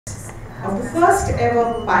of the first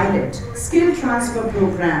ever pilot skill transfer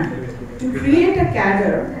program to create a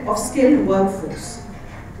cadre of skilled workforce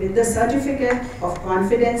with the certificate of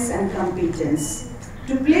confidence and competence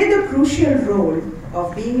to play the crucial role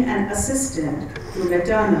of being an assistant to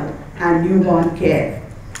maternal and newborn care.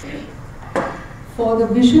 For the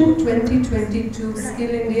Vision 2022 Skill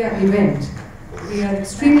India event, we are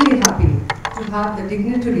extremely happy to have the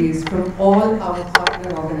dignitaries from all our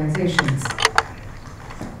partner organizations: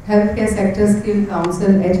 Healthcare Sector Skill Council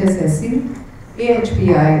HSSC,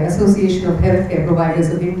 AHPI, Association of Healthcare Providers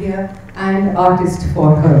of India, and Artist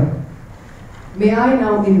for Her. May I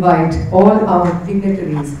now invite all our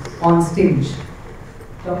dignitaries on stage.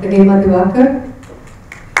 Dr. Emma Diwakar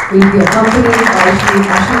will be accompanied by Shri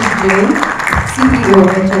Ashok Jain, CEO of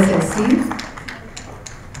HSSC,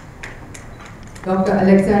 Dr.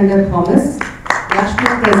 Alexander Thomas,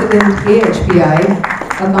 National President AHPI,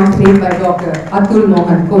 accompanied by Dr. Atul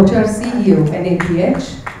Mohan Kochar, CEO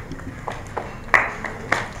NAPH,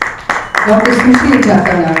 Dr. Sushil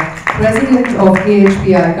Jatana, President of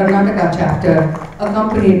AHPI Karnataka Chapter,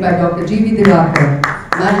 accompanied by Dr. G.V. Diwakar,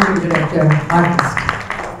 Managing Director, Artist.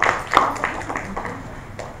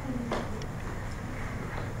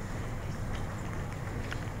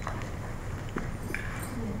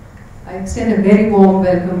 I extend a very warm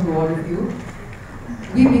welcome to all of you.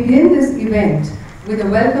 We begin this event with a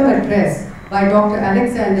welcome address by Dr.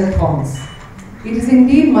 Alexander Thomas. It is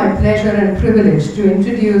indeed my pleasure and privilege to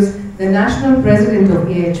introduce the National President of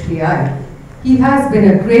AHPI. He has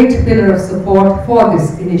been a great pillar of support for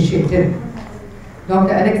this initiative.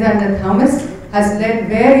 Dr. Alexander Thomas has led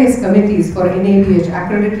various committees for NAPH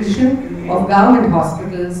accreditation of government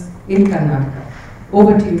hospitals in Karnataka.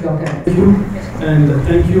 Over to you, Dr. Thank you. And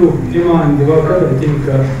thank you, Emma and Diwakar. I think,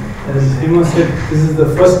 as Emma said, this is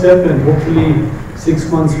the first step, and hopefully 6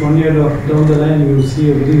 months, 1 year down the line, you will see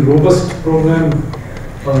a very robust program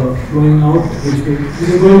flowing out, which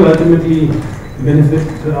is going to ultimately benefit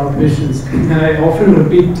our patients. And I often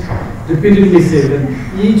repeatedly say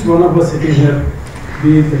that each one of us sitting here,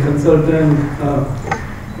 be it the consultant,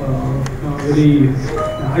 very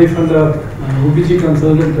high funder, OBG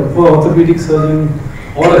consultant, a orthopedic surgeon,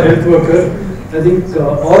 or a health worker, I think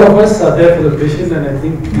all of us are there for the patient, and I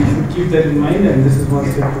think we should keep that in mind, and this is one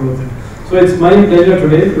step towards it. So it's my pleasure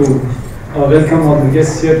today to welcome all the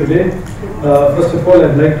guests here today. First of all,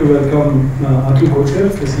 I'd like to welcome Atul Kochar,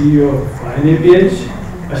 the CEO of NAPH,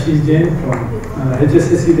 Ashish Jain from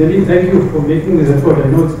HSSC Delhi. Thank you for making this effort. I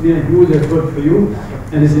know it's been a huge effort for you,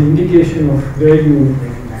 and it's an indication of where you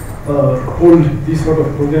hold these sort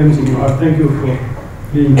of programs in your heart. Thank you for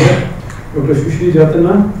being here. Dr. Sushil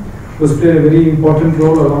Jatana has played a very important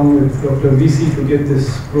role along with Dr. VC to get this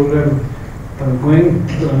program going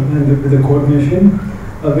and with the coordination.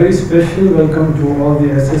 A very special welcome to all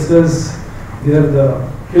the assessors. They are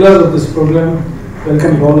the pillars of this program.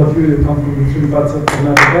 Welcome to all of you. You come from different parts of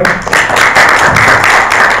Karnataka.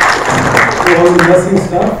 To all the nursing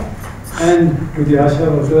staff and to the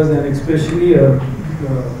ASHA workers, and especially a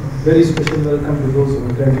very special welcome to those who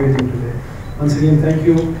are graduating today. Once again, thank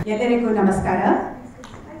you. Yellarigu namaskara.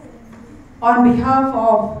 On behalf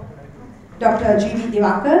of Dr. G.V.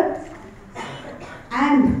 Diwakar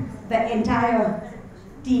and the entire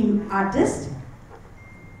team artist,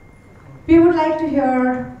 we would like to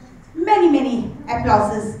hear many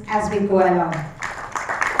applauses as we go along.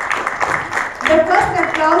 The first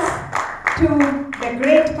applause to the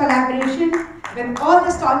great collaboration with all the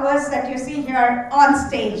stalwarts that you see here on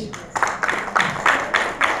stage.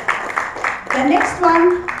 The next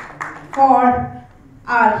one for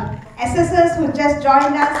our assessors who just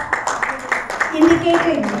joined us,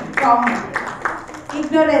 indicating from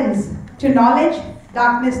ignorance to knowledge,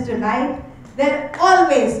 darkness to light. They're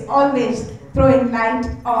always throwing light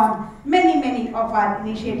on many of our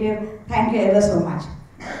initiatives. Thank you ever so much.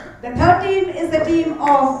 The third team is the team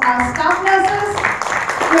of our staff nurses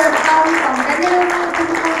who have come from Bengaluru,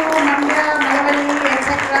 Tumkuru, Mandya, Malavalli,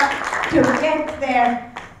 etc. to get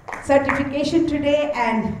their certification today,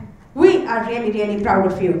 and we are really proud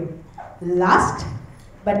of you. Last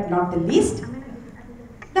but not the least,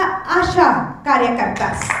 the ASHA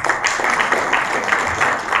Karyakartas.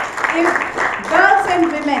 If girls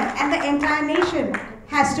and women and the entire nation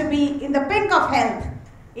has to be in the pink of health,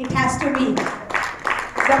 it has to be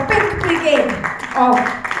the pink brigade of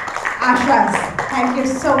ASHAs. Thank you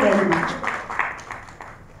so very much.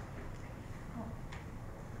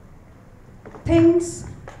 Things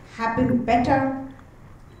happen better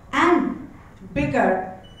and bigger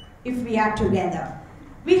if we are together.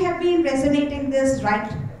 We have been resonating this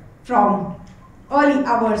right from early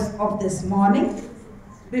hours of this morning,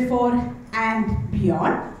 before and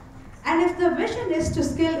beyond. And if the vision is to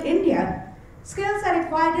skill India, skills are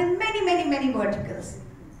required in many, many, many verticals.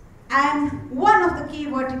 And one of the key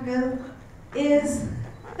verticals is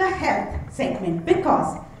the health segment,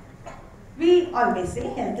 because we always say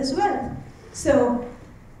health is wealth. So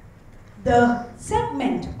the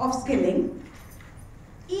segment of skilling,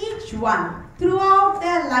 each one throughout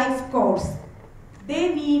their life course,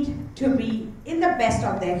 they need to be in the best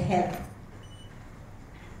of their health.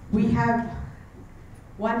 We have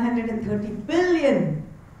 130 billion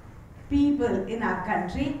people in our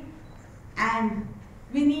country, and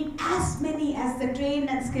we need as many as the trained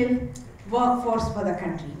and skilled workforce for the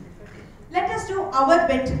country. Let us do our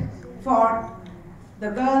bit for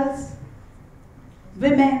the girls,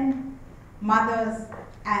 women, mothers,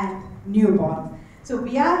 and newborns. So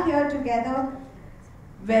we are here together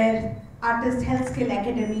where Artist Health Skill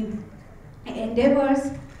Academy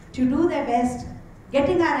endeavors to do their best,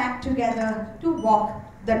 getting our act together to walk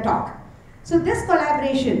the talk. So this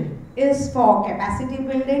collaboration is for capacity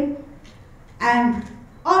building, and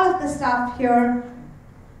all of the staff here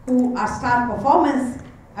who are star performers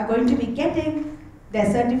are going to be getting their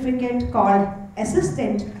certificate called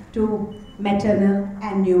Assistant to Maternal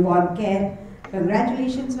and Newborn Care.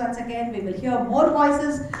 Congratulations once again. We will hear more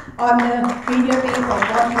voices on the video tape of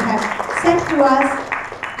what you have sent to us.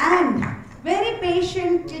 And very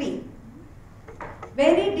patiently,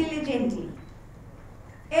 very diligently,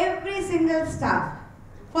 every single staff,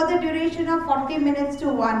 for the duration of 40 minutes to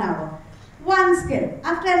 1 hour, one skill,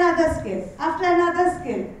 after another skill, after another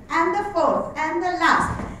skill, and the fourth, and the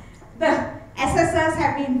last. The assessors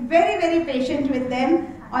have been very, very patient with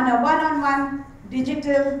them on a one-on-one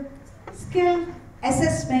digital skill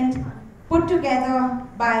assessment put together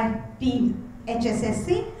by Team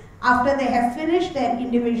HSSC. After they have finished their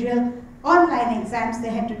individual online exams, they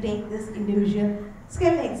had to take this individual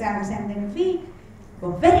skill exams, and then we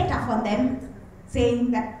were very tough on them,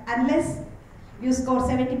 saying that unless you score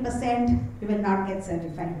 70%, you will not get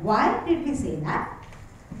certified. Why did we say that?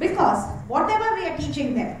 Because whatever we are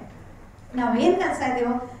teaching them, now in that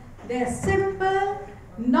they are simple,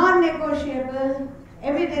 non-negotiable,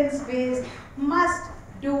 evidence-based,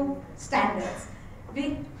 must-do standards.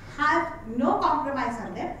 We have no compromise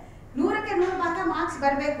on them. 100% marks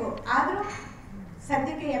barbeku. Adru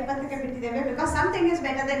sadyake 70 bittideve, because something is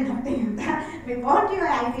better than nothing. We want you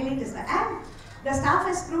ideally to start. And the staff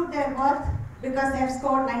has proved their worth because they have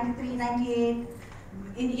scored 93, 98,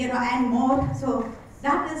 and more. So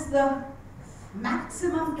that is the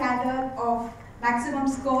maximum cadre of maximum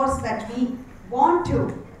scores that we want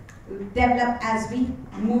to develop as we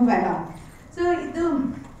move along. So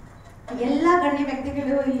idu ella ganni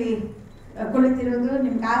vyaktigalu illi kulitirudu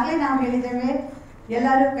nimagale ನಾವು ಹೇಳಿದ್ದೇವೆ,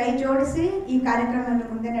 ಎಲ್ಲರೂ ಕೈ ಜೋಡಿಸಿ ಈ ಕಾರ್ಯಕ್ರಮವನ್ನು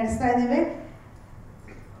ಮುಂದೆ ನಡೆಸ್ತಾ ಇದ್ದೇವೆ.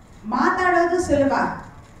 ಮಾತಾಡೋದು ಸುಲಭ,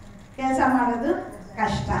 ಕೆಲಸ ಮಾಡೋದು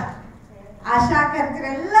ಕಷ್ಟ. ಆಶಾ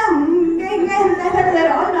ಕರ್ತರೆಲ್ಲ ಹಿಂಗೆ ಅಂತ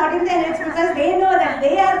ಹೇಳಿದ್ದಾರೆ, all nodding their heads because they know that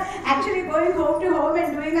they are actually going home to home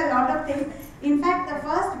and doing a lot of things. In fact, the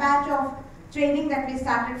first batch of training that we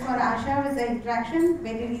started for Asha with the interaction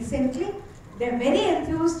very recently, they're very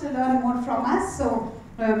enthused to learn more from us. So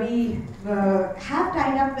we have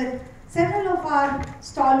tied up with several of our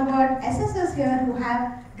stalwart assessors here who have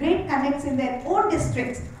great connects in their own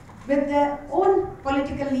districts with their own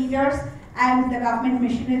political leaders and the government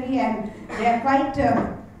machinery, and they are quite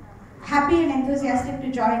happy and enthusiastic to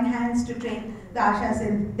join hands to train the Ashas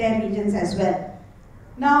in their regions as well.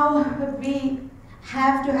 Now we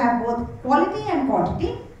have to have both quality and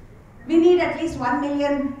quantity. We need at least 1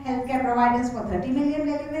 million healthcare providers for 30 million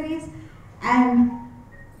deliveries, and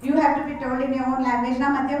you have to be told in your own language. Na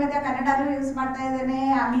madhya kannada lo use marta idane,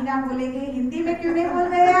 Amina bolegi, Hindi mein kyun nahi bol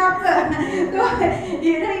rahe aap? So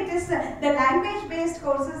it is the language based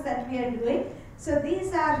courses that we are doing. So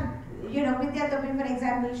these are, Vidya Tobi, for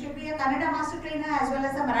example, should be a Kannada master trainer as well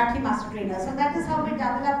as a Marathi master trainer. So that is how we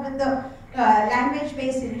double up with the language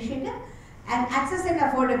based initiative. And access and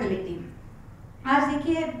affordability. As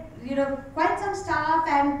quite some staff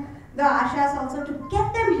and the Ashas also, to get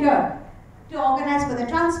them here, to organize for the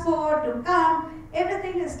transport, to come,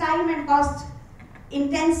 everything is time and cost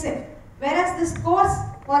intensive. Whereas this course,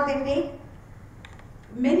 what they take,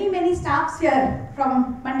 many staffs here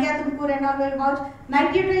from Mandya, Tumkur and all will vouch,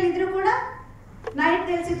 night duty idru kuda, night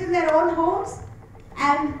they'll sit in their own homes,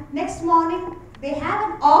 and next morning they have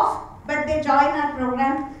an off, but they join our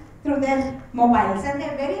program through their mobiles, and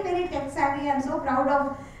they're very, very tech savvy. I'm so proud of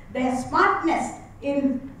their smartness in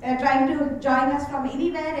trying to join us from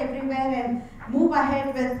anywhere, everywhere, and move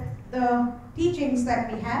ahead with the teachings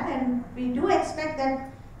that we have. And we do expect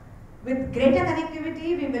that with greater connectivity,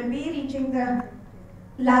 we will be reaching the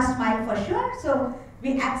last mile for sure. So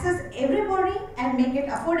we access everybody and make it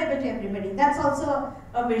affordable to everybody. That's also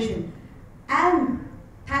a vision. And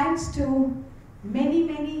thanks to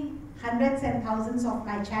many hundreds and thousands of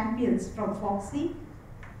my champions from Foxy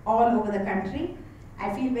all over the country,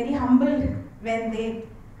 I feel very humbled when they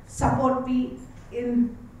support me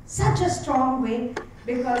in such a strong way,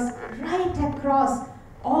 because right across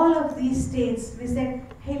all of these states, we said,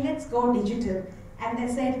 hey, let's go digital. And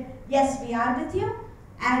they said, yes, we are with you.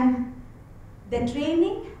 And the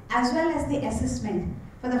training as well as the assessment.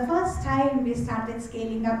 For the first time, we started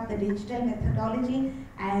scaling up the digital methodology,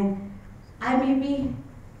 and I may be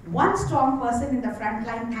one strong person in the front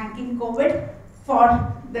line thanking COVID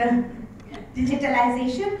for the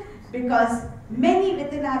digitalization, because many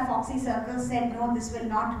within our Foxy circles said, no, this will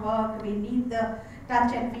not work, we need the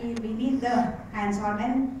touch and feel, we need the hands-on.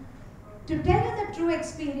 And to tell you the true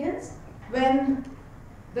experience, when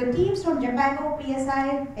the teams from Japago,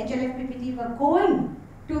 PSI, HLF, PPT were going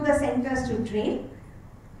to the centers to train,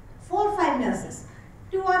 4 or 5 nurses,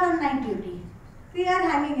 2 are on night duty, 3 are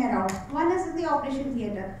hanging around, 1 is in the operation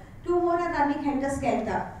theatre, 2 more are running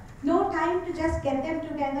helter-skelter. No time to just get them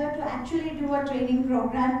together to actually do a training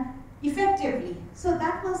program effectively. So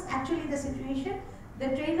that was actually the situation. The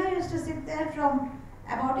trainer used to sit there from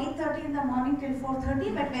about 8:30 in the morning till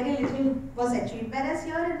 4:30, but very little was achieved. Whereas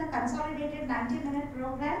here in the consolidated 90-minute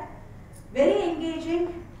program, very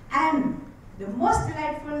engaging, and the most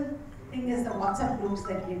delightful thing is the WhatsApp groups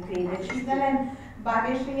that we've created. Sheetal and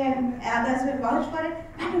Bhaveshri and others will vouch for it,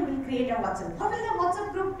 and we will create a WhatsApp. What will the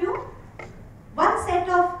WhatsApp group do? One set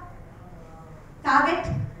of target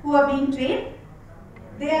who are being trained,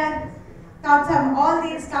 their thoughts on all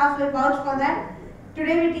these staff will vouch for that.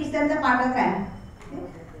 Today we teach them the partogram.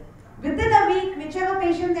 Within a week, whichever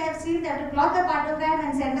patient they have seen, they have to plot the partogram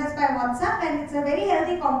and send us by WhatsApp, and it's a very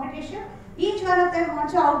healthy competition. Each one of them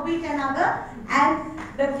wants to outbeat another, and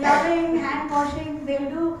the gloving, hand washing, they'll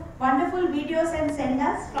do wonderful videos and send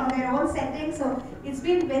us from their own settings. So it's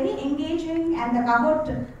been very engaging, and the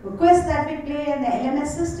Kahoot quiz that we play and the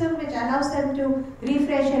LMS system which allows them to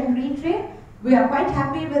refresh and retrain. We are quite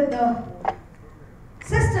happy with the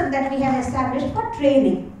system that we have established for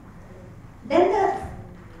training. Then the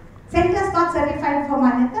centers got certified for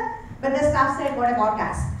Manyata, but the staff said, what about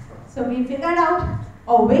us? So we figured out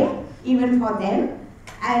a way even for them,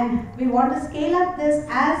 and we want to scale up this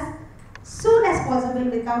as soon as possible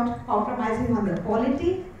without compromising on the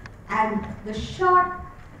quality, and the short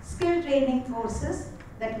skill training courses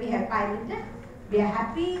that we have piloted. We are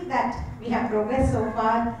happy that we have progressed so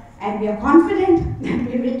far, and we are confident that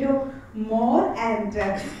we will do more, and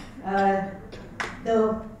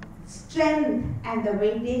the strength and the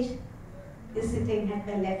weightage is sitting at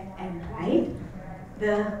the left and right.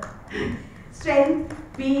 The strength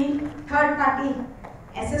being third-party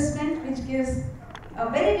assessment, which gives a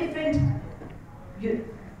very different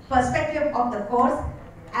perspective of the course,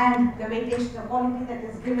 and the weightage, the quality that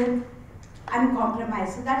is given,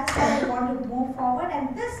 uncompromised. So that's why we want to move forward,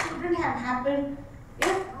 and this wouldn't have happened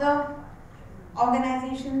if the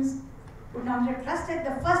organizations would not have trusted.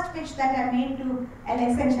 The first pitch that I made to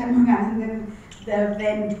Alex and Shanmuganandan,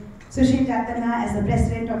 when Sushil Chatana as the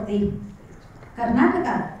president of the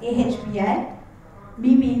Karnataka AHPI,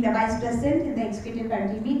 me being the vice president in the executive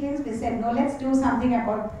committee meetings, we said, no, let's do something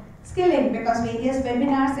about skilling, because various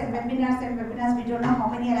webinars and webinars and webinars, we don't know how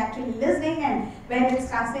many are actually listening and where it's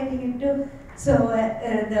translating into. So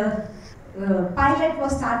the pilot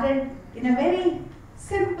was started in a very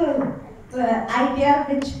simple idea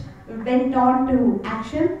which went on to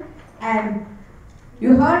action. And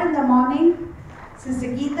you heard in the morning Sister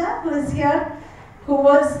Geeta, who is here, who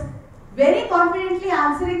was very confidently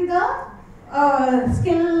answering the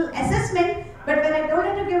skill assessment, but when I told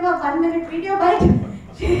her to give a 1-minute video bite,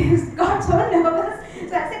 she got so nervous.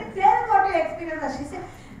 So I said, tell what your experience was. She said,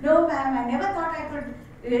 no ma'am, I never thought I could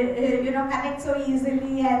connect so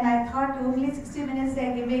easily, and I thought only 60 minutes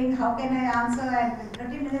they're giving, how can I answer, and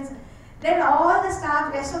 30 minutes. Then all the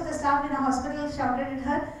staff, rest of the staff in the hospital shouted at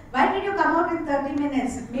her, why did you come out in 30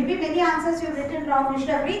 minutes? Maybe many answers you've written wrong, you should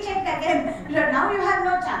have rechecked again. Now you have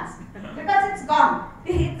no chance, because it's gone.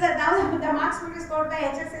 Now the marks will be scored by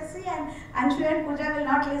HSSC, and Anshu and Pooja will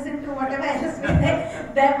not listen to whatever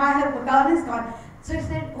HSSC their mark is gone. So he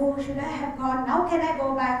said, oh, should I have gone? Now can I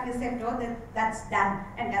go back? We said, no, that's done,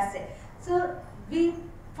 and that's it. So we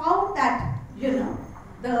found that,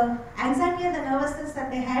 the anxiety and the nervousness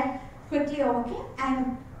that they had quickly overcame,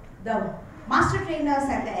 and the master trainers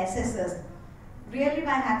and the assessors, really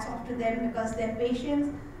my hats off to them, because their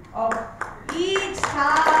patience of each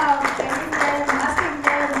staff, telling them, asking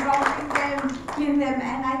them, prompting them, cleaning them,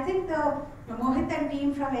 and I think the Mohit and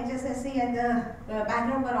team from HSSC and the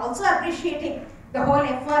background were also appreciating the whole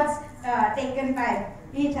efforts taken by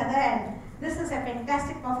each other, and this is a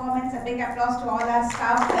fantastic performance. A big applause to all our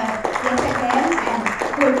staff yet again, and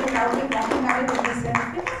who will be proudly walking away with this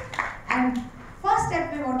certificate. And first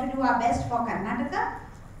step, we want to do our best for Karnataka,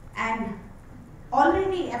 and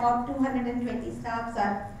already about 220 staffs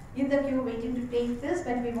are in the queue waiting to take this,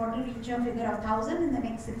 but we want to reach a figure of 1,000 in the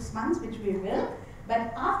next 6 months, which we will.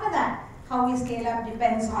 But after that, how we scale up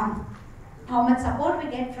depends on how much support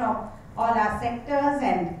we get from all our sectors,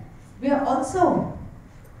 and we are also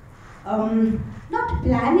not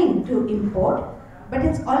planning to import, but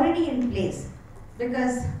it's already in place,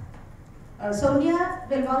 because Sonia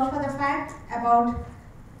will vouch for the fact about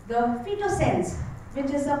the FetoSense,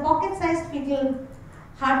 which is a pocket-sized fetal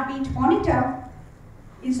heartbeat monitor.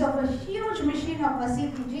 Instead of a huge machine of a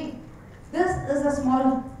CTG, this is a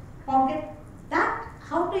small pocket. That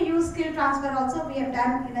how to use skill transfer also we have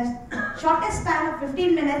done in a shortest span of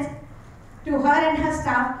 15 minutes to her and her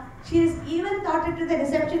staff. She has even taught it to the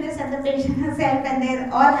receptionist and the patient herself, and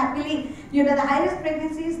they're all happily, the high-risk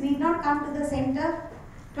pregnancies need not come to the center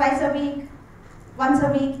twice a week, once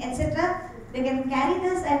a week, etc. They can carry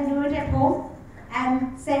this and do it at home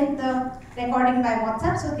and send the recording by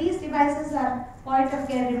WhatsApp. So these devices are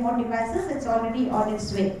point-of-care remote devices. It's already on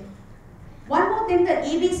its way. One more thing, the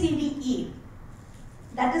ABCDE.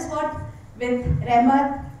 That is what with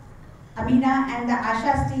Remat, Amina and the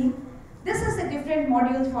ASHA's team, this is a different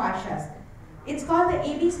module for ASHA's. It's called the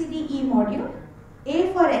ABCDE module.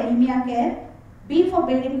 A for anemia care, B for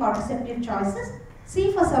building contraceptive choices,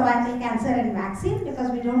 C for cervical cancer and vaccine,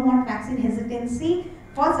 because we don't want vaccine hesitancy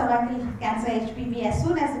for cervical cancer HPV as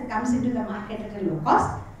soon as it comes into the market at a low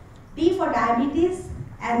cost, D for diabetes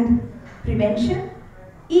and prevention,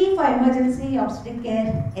 E for emergency obstetric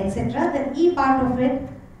care, etc. The E part of it,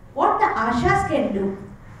 what the ASHAs can do,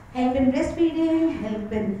 help in breastfeeding,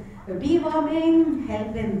 help in deworming,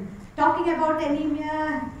 help in talking about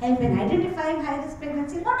anemia, help in identifying high-risk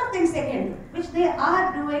pregnancy, a lot of things they can do, which they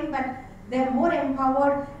are doing, but they're more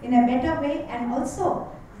empowered in a better way, and also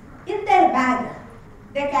in their bag,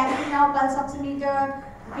 they're carrying now pulse oximeter,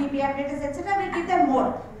 BP apparatus, etc. We give them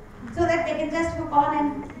more, so that they can just hook on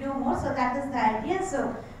and do more. So that is the idea.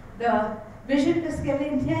 So the vision to Skill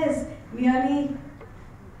India is merely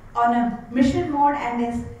on a mission mode and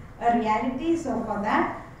is a reality. So for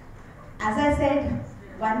that, as I said,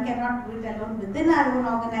 one cannot do it alone within our own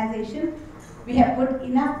organization. We have put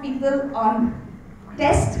enough people on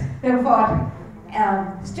test for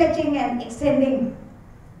stretching and extending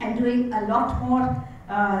and doing a lot more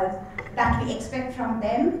that we expect from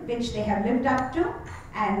them, which they have lived up to,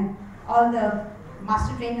 and all the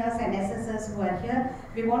master trainers and SSs who are here.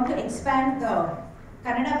 We want to expand the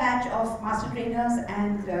Kannada batch of master trainers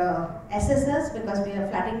and SSs, because we are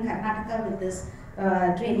flooding Karnataka with this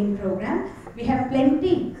training program. We have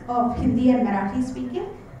plenty of Hindi and Marathi speaking,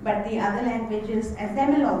 but the other languages and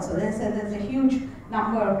Tamil also. There's a huge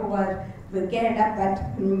number who are geared up, but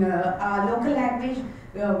our local language,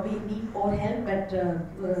 we need more help, but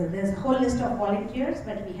there's a whole list of volunteers,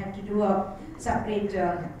 but we have to do a separate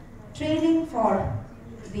training for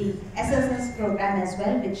the SSS program as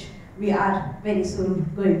well, which we are very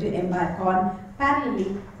soon going to embark on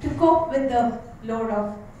parallelly to cope with the load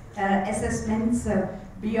of assessments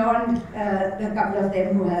beyond the couple of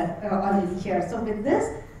them who are already here. So with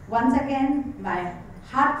this, once again, my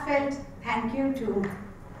heartfelt thank you to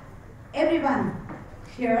everyone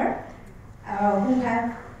here who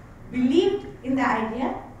have believed in the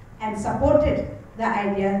idea and supported the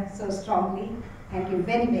idea so strongly. Thank you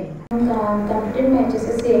very, very much. Completed my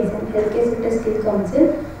HSSC exam, Healthcare Sector Skill Council,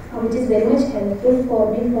 which is very much helpful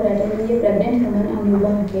for me for attending a pregnant woman and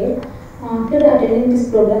newborn care. After attending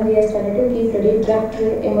this program, we have started to keep ready drug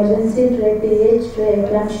tray, emergency tray, PH tray,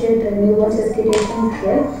 eclampsia tray, newborn resuscitation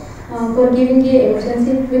tray, for giving a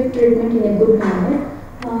emergency quick treatment in a good manner.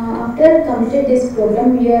 After completed this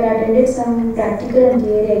program, we are attended some practical and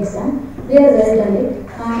theory exam. We are well done it.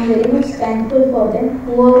 I am very much thankful for them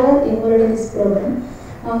who are involved in this program,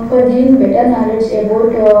 for giving better knowledge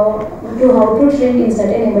about to how to treat in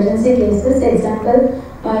certain emergency cases. Example,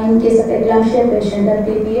 in case of eclampsia patient or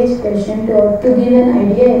PPH patient, to give an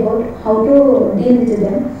idea about how to deal with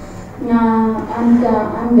them. And I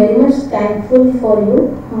am very much thankful for you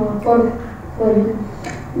for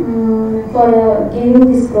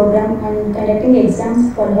giving this program and conducting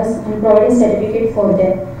exams for us and providing certificate for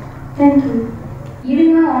them. Thank you.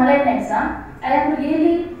 Giving my online exam, I am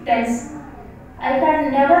really tense. I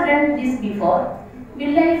had never done this before.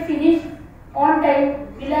 Will I finish on time?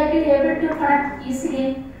 Will I be able to connect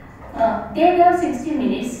easily? They gave 60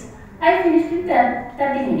 minutes. I finished in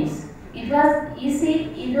 30 minutes. It was easy,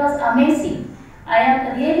 it was amazing. I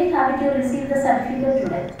am really happy to receive the certificate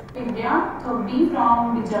today. Vidya Thobdi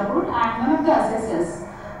from Bijapur. I am one of the assessors.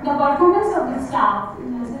 The performance of the staff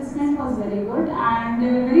in the assessment was very good and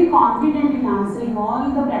they were very confident in answering all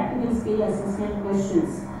the practical skill assessment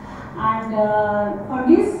questions. And for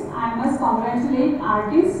this, I must congratulate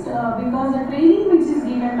artists because the training which is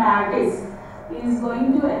given by artists is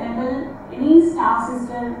going to enable any staff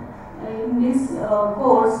sister in this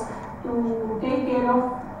course to take care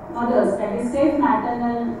of mothers, that is safe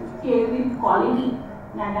maternal care with quality,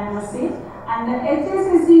 that I must say. And the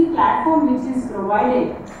HSSC platform which is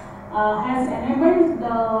provided has enabled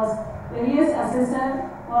the various assessor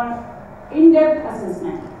for in-depth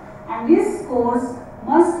assessment. And this course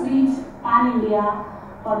must reach Pan-India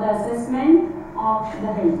for the assessment of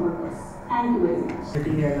the health workers. Thank you very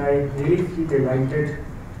much. And I really feel delighted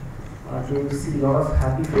to see a lot of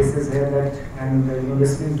happy faces here and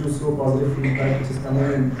listening to so positive feedback which is coming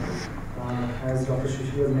in. As Dr.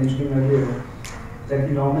 Shishi was mentioning earlier, that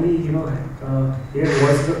we normally hear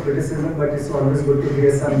voices of criticism, but it's always good to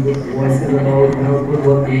hear some good voices about good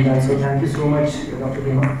work being done. So thank you so much, Dr.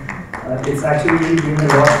 Bhima. It's actually really doing a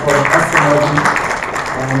lot for us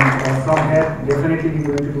and from here definitely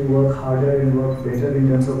we're going to work harder and work better in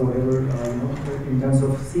terms of whatever in terms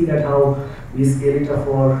of see that how we scale it up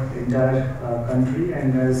for entire country.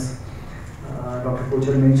 And as Dr.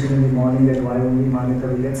 Kochar mentioned in the morning that why only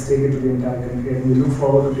Manyata, let's take it to the entire country, and we look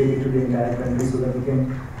forward to take it to the entire country so that we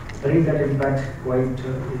can bring that impact quite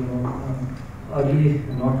early,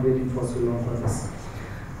 not waiting for so long for this.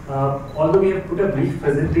 Although we have put a brief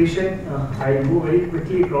presentation, I'll go very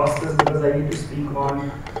quickly across this because I need to speak on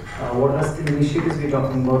what are skill initiatives we're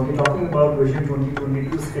talking about. We're talking about Vision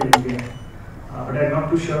 2022 Skill India. But I'm not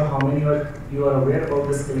too sure how many of you are aware about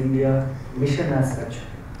the Skill India mission as such.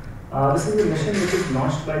 This is a mission which is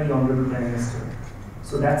launched by the Honorable Prime Minister.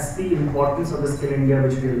 So that's the importance of the Skill India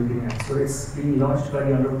which we are looking at. So it's being launched by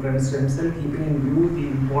the Honorable Prime Minister himself, keeping in view the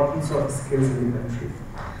importance of skills in the country.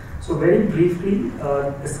 So very briefly,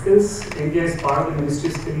 Skills India is part of the Ministry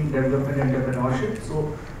of Skill Development and Entrepreneurship.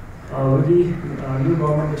 So with the new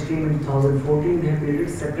government which came in 2014, they have created a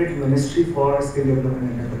separate ministry for skill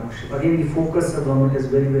development and entrepreneurship. Again, the focus of government is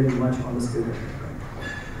very, very much on the skill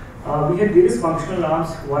development. We had various functional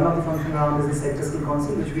arms. One of the functional arms is the Sector Skill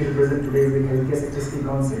Council, which we represent today is the Healthcare Sector Skill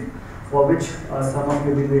Council, for which some of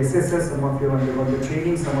you will be assessors, some of you have undergone the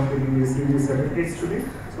training, some of you will be receiving the certificates today.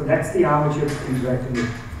 So that's the arm which you're interacting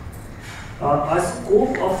with. Our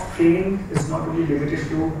scope of training is not only limited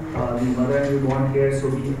to the mother and newborn care, so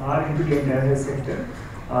we are into the entire health sector.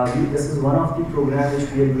 This is one of the programs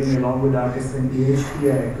which we are doing along with artists and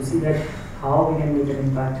AHPI to see that how we can make an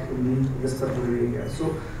impact in this particular area.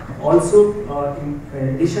 So also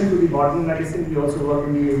in addition to the modern medicine, we also work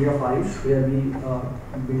in the area of Ayush, where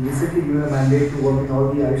we recently given a mandate to work in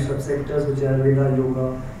all the Ayush subsectors which are Veda,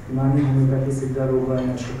 Yoga, Unani, Homeopathy, Siddha, Yoga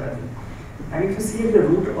and Ashokapathy. And if you see at the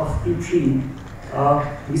root of the tree,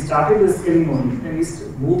 we started with skilling only and we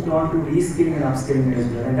moved on to reskilling and upskilling as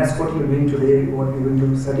well. And that's what you're doing today, what we're going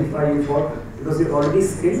to certify you for, because you're already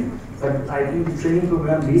skilled. But I think the training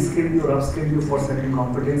program reskill you or upskill you for certain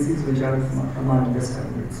competencies which are among the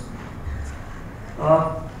standards.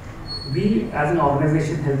 We as an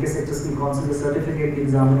organization, Healthcare Sector Skill Council, the certificate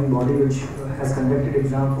examining body which has conducted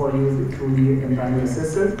exam for you through the empanel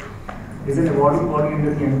assessor, is an awarding body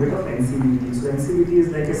under the ambit of NCVT. So NCVT is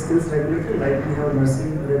like a skills regulator, like we have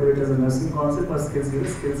nursing regulator as a nursing council, but skills is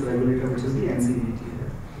a skills regulator which is the NCVT.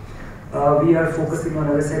 We are focusing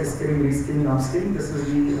on, as I said, skilling, reskilling, upskilling. This is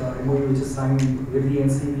the MOU which is signed with the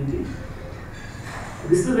NCVT.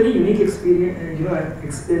 This is a very unique experience,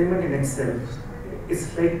 experiment in itself.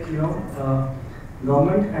 It's like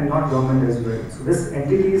government and not government as well. So this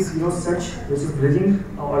entity is such which is bridging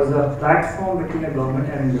or is a platform between a government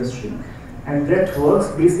and industry, and that works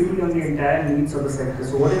basically on the entire needs of the sector.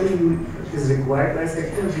 So whatever is required by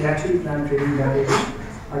sector, we actually plan training that area.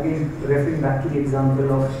 Again, referring back to the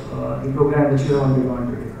example of the program which you have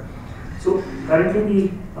undergone today. So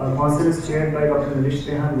currently the council is chaired by Dr. Nalish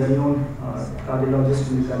Trehan, well-known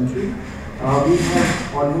cardiologist in the country. We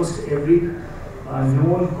have almost every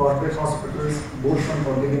known corporate hospitals, both from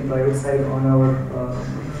public and private side, on our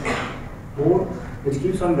board, which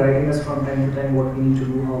keeps on guiding us from time to time what we need to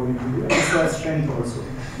do, how we need to do. And it's our strength also.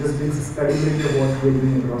 This brings us credibility of what we are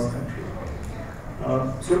doing across country.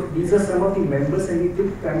 So these are some of the members, and we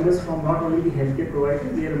pick members from not only the healthcare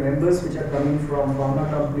providers, they are members which are coming from pharma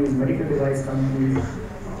companies, medical device companies,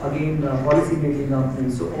 again policy making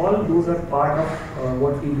companies. So all those are part of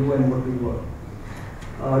what we do and what we work.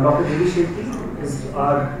 Dr. Devi Shetty is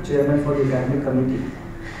our chairman for the academic committee.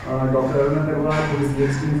 Dr. Arun Agarwal, who is the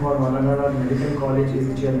ex-dean for Maulana Medical College, is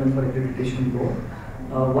the chairman for accreditation board.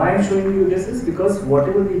 Why I'm showing you this is because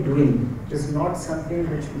whatever we're doing is not something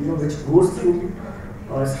which goes through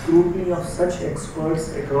scrutiny of such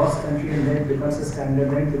experts across country, and then it becomes a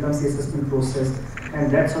standard, then it becomes the assessment process,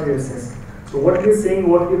 and that's how you assess. So what we're saying,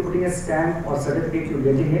 what we're putting a stamp or certificate you're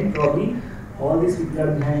getting in, probably all these people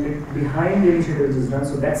are behind it, behind the initiative which is done.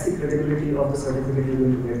 So that's the credibility of the certificate you're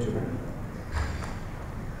going to get today.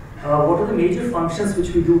 What are the major functions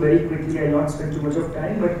which we do very quickly? I'll not spend too much of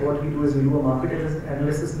time, but what we do is we do a market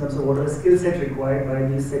analysis in terms of what are the skill set required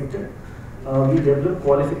by the sector. We develop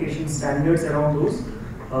qualification standards around those.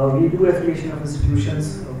 We do affiliation of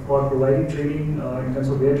institutions for providing training in terms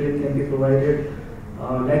of where training can be provided.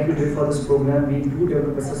 Like we did for this program, we do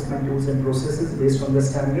develop assessment tools and processes based on the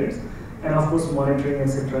standards, and of course monitoring,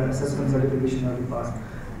 etc., assessment certification are the part.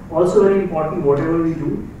 Also very important, whatever we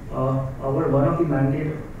do, one of the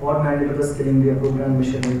mandate of the Skill India program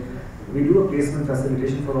mission is we do a placement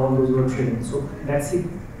facilitation for all those who are trained. So that's the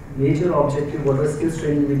major objective, whatever skills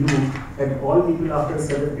training we do, that all people after the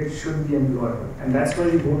certificate should be employable. And that's why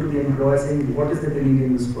we go to the employer saying, what is the need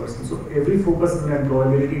in this person? So every focus is on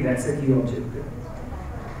employability, that's a key objective.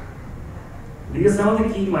 These are some of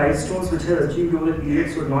the key milestones which are achieved over the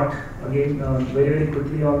period, so not again very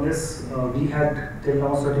quickly on this. We had till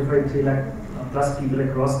now certified 3 lakh plus people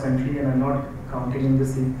across country, and I'm not counting in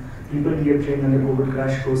this people we have trained under COVID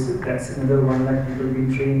crash courses. That's another 1 lakh people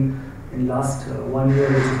being trained in last 1 year,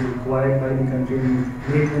 which is required by the country and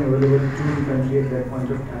made them available to the country at that point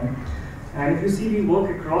of time. And if you see, we work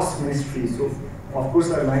across ministries. So of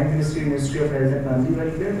course our line ministry, Ministry of Health and Family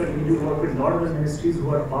Welfare, but we do work with a lot of the ministries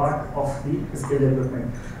who are part of the skill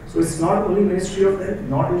development. So it's not only Ministry of Health,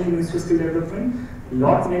 not only Ministry of Skill Development,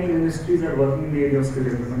 many ministries are working in the area of skill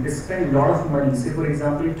development. They spend a lot of money. Say for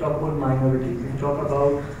example, you talk about minorities, you talk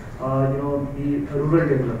about the rural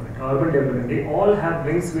development, urban development, they all have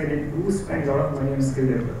wings where they do spend a lot of money on skill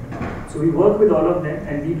development. So we work with all of them,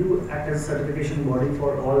 and we do act as a certification body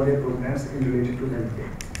for all their programs related to healthcare.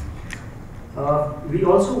 We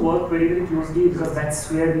also work very closely, because that's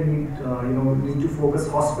where we need, we need to focus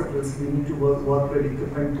hospitals, we need to work with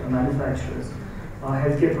equipment manufacturers,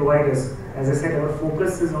 healthcare providers. As I said, our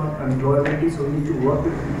focus is on employability, so we need to work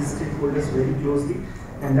with these stakeholders very closely,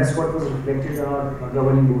 and that's what was reflected in our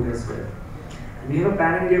governing board as well. We have a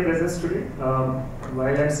pan-India presence today.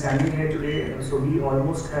 While I'm standing here today, so we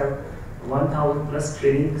almost have 1,000 plus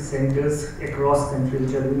training centers across country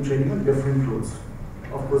which are doing training on different roles.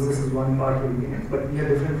 Of course, this is one part we're looking at, but we have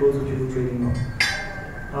different roles which we do training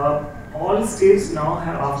on. All states now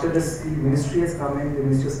have, after this, the ministry has come in, the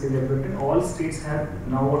Ministry of Skill Development, all states have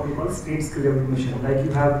now what we call State Skill Development Mission. Like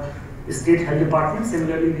you have the State Health Department,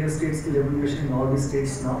 similarly we have State Skill Development Mission in all the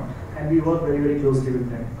states now, and we work very closely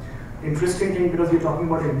with them. Interesting thing, because we're talking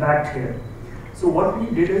about impact here. So what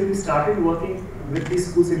we did is we started working with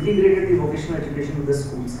these schools, integrated the vocational education with the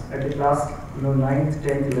schools at the class 9th,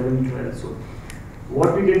 10th, 11th, 12th. So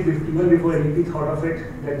what we did even before NEP thought of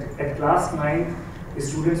it, that at class 9, the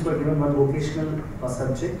students were given one vocational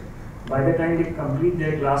subject. By the time they complete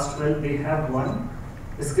their class 12, they have one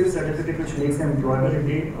skill certificate which makes them employable if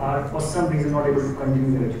they are for some reason not able to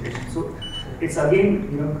continue their education. So it's again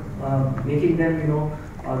making them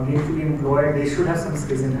gainfully employed. They should have some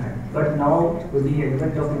skills in hand. But now with the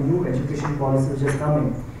advent of the new education policy which is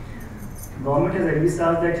coming, government has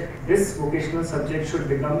envisaged that this vocational subject should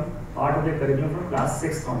become part of their curriculum from class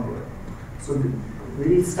 6 onward. So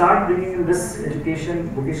we will start bringing in this education,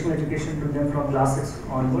 vocational education to them from class 6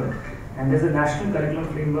 onward. And there's a national curriculum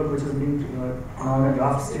framework which is being on a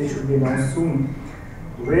draft stage, should be announced soon,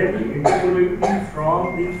 where the interoperability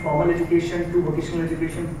from the formal education to vocational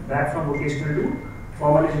education, back from vocational to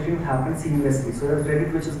formal education happens seamlessly. So the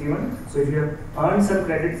credit which is given, so if you have earned some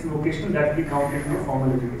credits in vocational, that will be counted in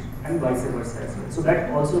formal education, and vice versa as well. So that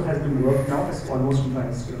also has been worked now, it's almost in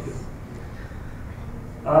final stages.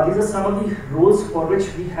 These are some of the roles for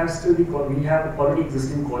which we have still we have already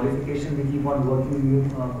existing qualification. We keep on working new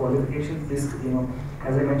qualifications. This,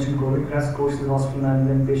 as I mentioned, COVID crash courses, hospital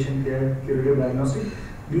management, patient care, curative diagnostic.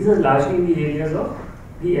 These are largely in the areas of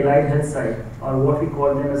the allied health side, or what we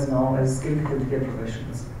call them as now as skilled healthcare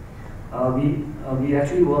professionals. We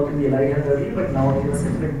actually worked in the allied health earlier, but now we have a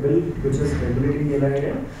separate bill which is regulating the allied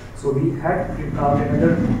health. So we had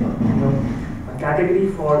another a category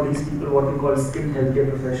for these people, what we call skilled healthcare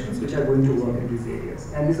professionals, which are going to work in these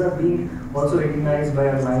areas. And these are being also recognized by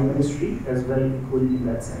our line ministry as well, equally in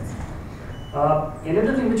that sense.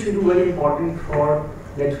 Another thing which we do very important for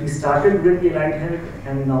that we started with the allied health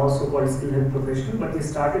and now so-called skilled health professional, but we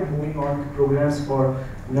started moving on to programs for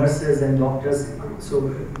nurses and doctors, so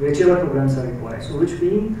whichever programs are required. So which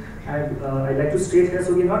mean, I'd like to state here,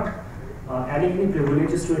 so we're not adding any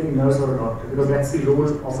privileges to any nurse or a doctor, because that's the role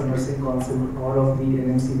of a nursing council or of the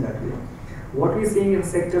NMC that way. What we're saying in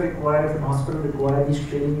sector require, if a hospital require this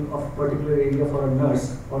training of a particular area for a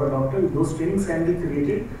nurse or a doctor, those trainings can be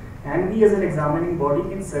created and we as an examining body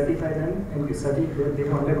can certify them and certify they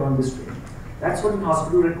have undergone this training. That's what the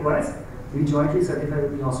hospital requires. We jointly certify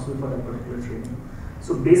with the hospital for that particular training.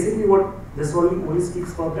 So basically what this only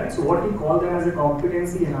speaks about that. So what we call them as a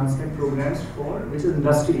competency enhancement programs for which is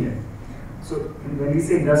industry-led. So when we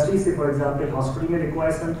say industry, say for example, hospital may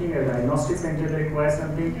require something, a diagnostic center may require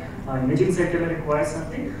something, imaging center may require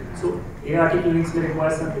something, so ART clinics may require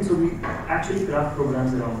something, so we actually craft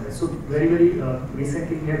programs around this. So very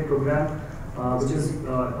recently we had a program which is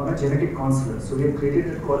on a genetic counselor. So we have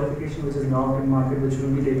created a qualification which is now in market, which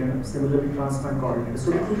will be taken up, similarly transplant coordinator. So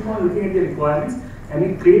we keep on looking at the requirements and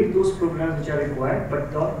we create those programs which are required,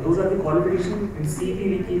 but those are the qualifications. In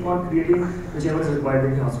CP we keep on creating whichever is required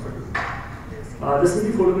in the hospital. This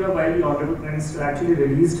is the photograph while the Honorable Prime Minister actually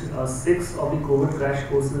released 6 of the COVID crash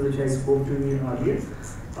courses which I spoke to you earlier.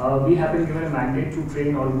 We have been given a mandate to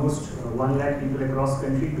train almost 1 lakh people across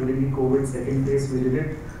country during the COVID second phase. We did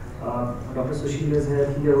it. Dr. Sushil is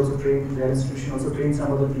here. He also trained, their institution also trained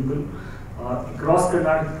some other people. Across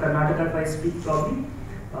Karnataka, if I speak probably,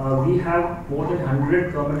 we have more than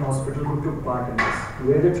 100 government hospitals who took part in this,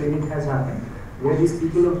 where the training has happened, where these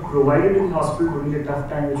people are provided in the hospital during the tough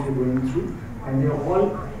time which we're going through, and they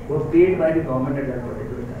all were paid by the government at that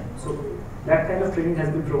particular time. So that kind of training has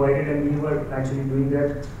been provided, and we were actually doing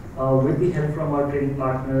that with the help from our training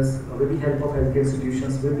partners, with the help of healthcare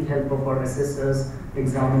institutions, with the help of our assessors,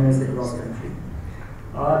 examiners across the country.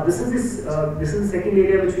 This is the second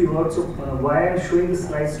area which we worked. So why I'm showing the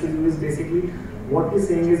slides to you is basically what we're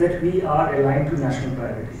saying is that we are aligned to national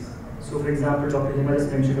priorities. So for example, Dr. Hima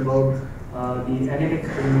just mentioned about the anemic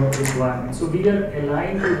requirement. So we are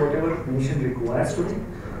aligned to whatever nation requires today.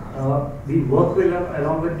 We work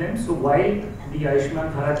along with them. So while the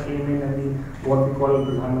Ayushman Bharat came in and the what we call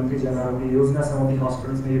Pradhan Mantri Jan Arogya Yojana, some of the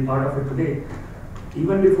hospitals may be part of it today.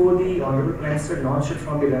 Even before the Honorable Prime Minister launched it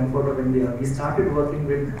from the Ramfort of India, we started working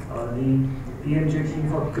with the PMJ team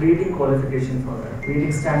for creating qualification for that,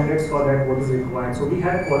 creating standards for that, what is required. So we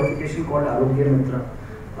had a qualification called Arogya Mitra,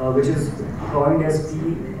 which is coined as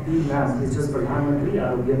PMAM, which is Pradhan Mantri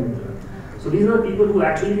Arogya Mitra. So these are people who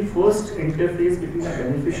actually the first interface between the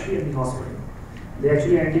beneficiary and the hospital. They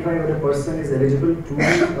actually identify whether a person is eligible to be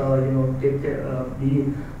a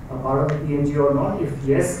part of the PMG or not. If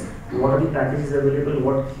yes, what are the packages available,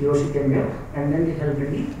 what he or she can get, and then they help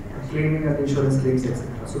in the claiming of insurance claims,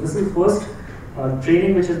 etc. So this is the first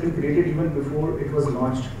training which has been created even before it was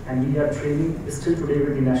launched, and we are training still today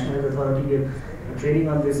with the National Health Authority. We are training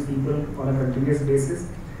on these people on a continuous basis.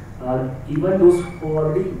 Even those who are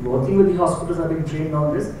already working with the hospitals are being trained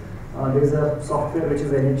on this. There is a software which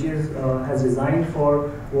is NHS has designed for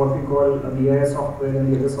what we call a BIS software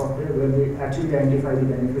and the other software, where they actually identify the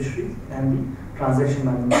beneficiary and the transaction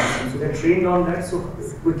management system. So they're trained on that, so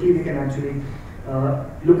quickly they can actually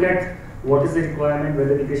look at what is the requirement,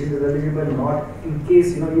 whether the patient is eligible or not. In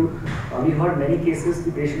case, we heard many cases,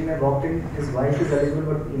 the patient had walked in, his wife is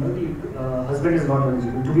eligible, but the husband is not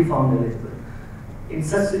eligible to be found eligible. In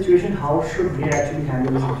such situation, how should they actually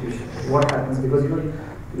handle the situation? What happens? Because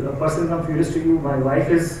a person comes furious to you, my wife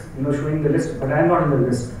is showing the list, but I am not in the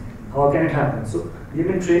list. How can it happen? So we have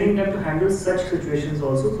been training them to handle such situations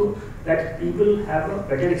also, so that people have a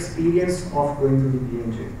better experience of going through the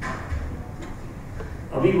PMJ.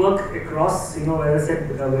 We work across, as I said,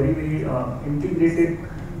 very integrated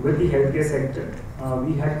with the healthcare sector.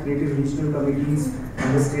 We had created regional committees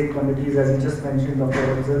and the state committees, as we just mentioned.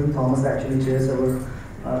 Dr. Reverend Thomas actually chairs our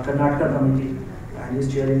Karnataka committee, and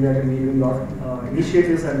he's chairing that, and we're doing a lot of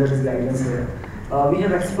initiatives under his guidance there. We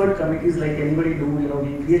have expert committees like anybody do.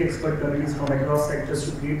 We create expert committees from across sectors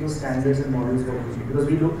to create those standards and models for PG. Because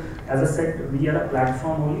we do, as I said, we are a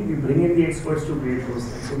platform only. We bring in the experts to create those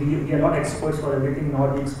things. So we are not experts for everything,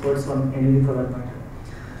 not the experts on anything for that matter.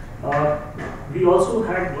 We also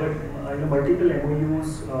had multiple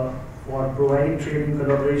MOUs for providing training,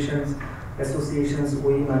 collaborations, associations,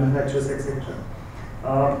 OE manufacturers,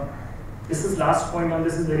 etc. This is last point on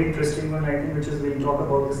this is very interesting one, I think, which is we'll talk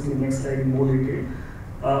about this in the next slide in more detail.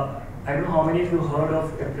 I don't know how many of you heard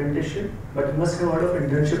of apprenticeship, but you must have heard of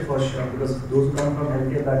internship for sure, because those who come from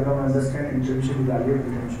healthcare background understand internship, the value of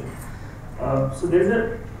internship. So there is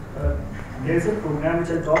a there is a program which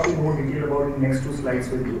I'll talk in more detail about in the next 2 slides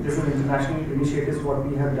with you. This is an international initiative, what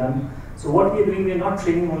we have done. So what we are doing, we are not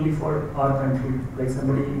training only for our country, like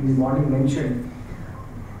somebody in the morning mentioned.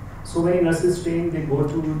 So many nurses train, they go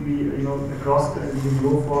to the, across the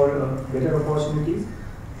globe for better opportunities.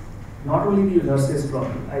 Not only the nurses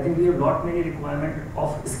problem, I think we have lot many requirements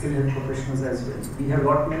of skilled health professionals as well. We have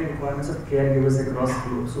lot many requirements of caregivers across the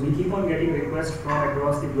globe. So we keep on getting requests from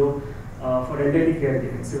across the globe for elderly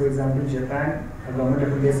caregiving. So for example, Japan, the government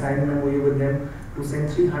of India signed an MOU with them to send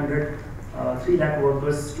 3 lakh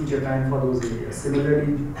workers to Japan for those areas.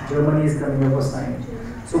 Similarly, Germany is coming up for signing.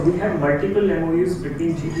 So we have multiple MOUs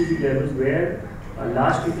between GTP levels where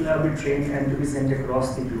large people have been trained and to be sent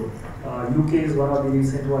across the globe. UK is one of the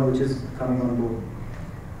recent one which is coming on board.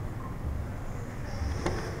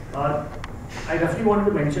 I roughly wanted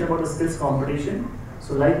to mention about the skills competition.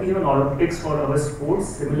 So like we have an Olympics for our sports,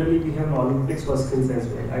 similarly we have an Olympics for skills as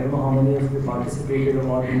well. I don't know how many of you participated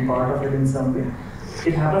or been part of it in some way.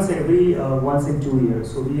 It happens every once in 2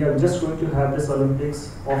 years. So we are just going to have this Olympics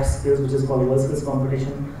of skills, which is called World Skills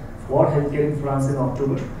Competition for healthcare in France in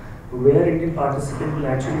October, where Indian participants will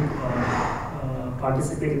actually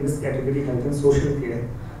participate in this category, health and social care,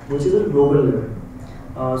 which is at a global level.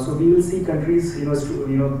 So we will see countries,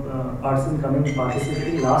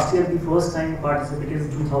 participating. Last year, the first time participated is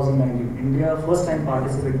 2019. India first time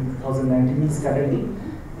participated in 2019 in this category.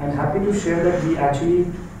 I'm happy to share that we actually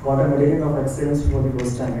got a medallion of excellence for the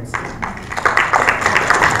first time itself.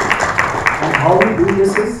 And how we do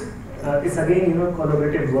this is, it's again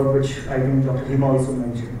collaborative work, which I think Dr. Hima also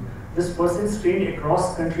mentioned. This person is trained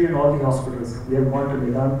across country in all the hospitals. We have gone to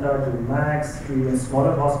Vedanta, to Max, to even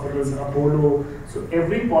smaller hospitals, Apollo. So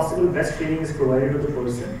every possible best training is provided to the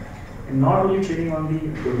person. And not only training on the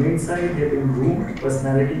domain side, they have been groomed,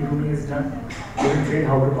 personality grooming is done. They have been trained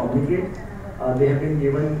how to communicate. They have been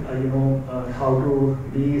given, how to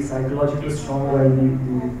be psychologically strong while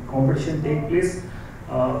the competition takes place.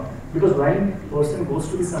 Because while a person goes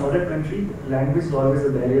to some other country, language is always a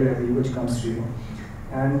barrier which comes to you.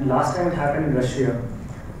 And last time it happened in Russia.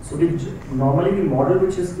 So normally the model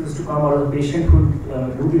which is to come out of the patient who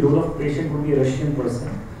do the role of patient would be a Russian person.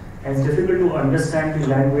 And it's difficult to understand the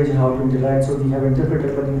language and how to interact. So we have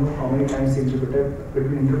interpreted, but how many times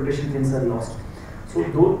between interpretation things are lost. So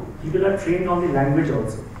those people are trained on the language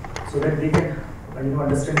also, so that they can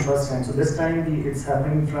understand firsthand. So this time it's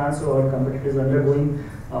happening in France, so our competitors are undergoing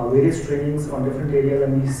various trainings on different areas,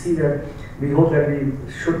 and we see that we hope that we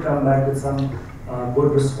should come back with some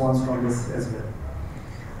good response from this as well.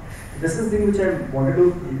 This is the thing which I wanted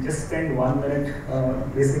to just spend 1 minute.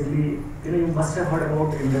 Basically, you must have heard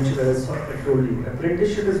about internship, as I told you.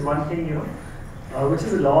 Apprenticeship is one thing, which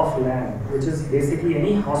is a law of land, which is basically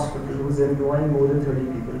any hospital who is employing more than 30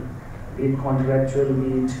 people, be it contractual,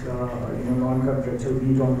 be it non-contractual,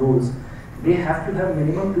 be it on rolls, they have to have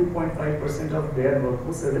minimum 2.5% of their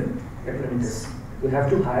workforce as an apprentice. They have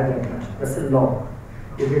to hire that much. That's a law.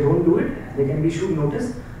 If they don't do it, they can be issued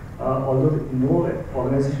notice. Although no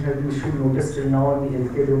organization has been issued notice till now in the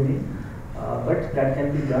healthcare domain, but that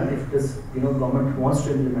can be done if this government wants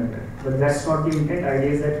to implement it. But that's not the intent.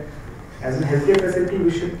 Idea is that as a healthcare facility,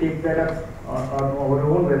 we should take that up on our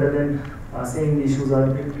own rather than saying the issues are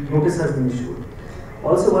notice has been issued.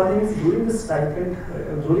 Also, one thing is during this stipend,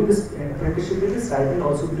 during this apprenticeship, the stipend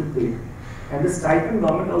also be paid. And the stipend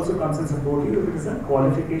government also comes and support you if it is a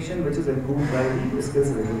qualification which is approved by the skills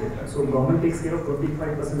regulator. So government takes care of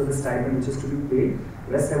 25% of the stipend which is to be paid,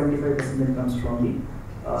 rest 75% that comes from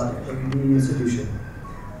the institution.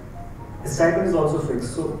 The stipend is also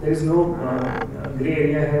fixed, so there is no grey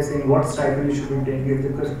area here saying what stipend you should be taking.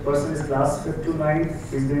 If the person is class 5th to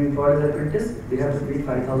 9th, is being employed as an apprentice, they have to pay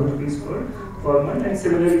 5,000 rupees per month, and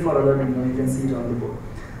similarly for other people, you can see it on the board.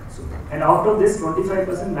 So, and out of this,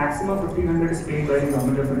 25% maximum 1,500 is paid by the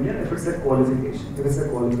government of India if it's a qualification.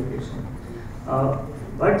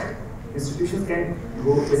 But institutions can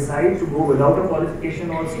decide to go without a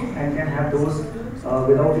qualification also, and can have those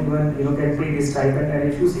without even can pay the stipend.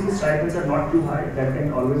 And if you see the stipends are not too high, that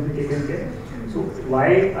can always be taken care. So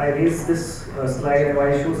why I raise this slide and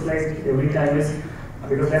why I show slide every time is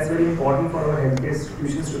because that's very important for our healthcare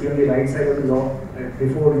institutions to be on the right side of the law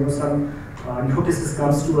before some notices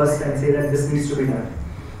comes to us and say that this needs to be done.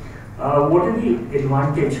 What is the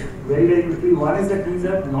advantage? Very, very quickly, one is that these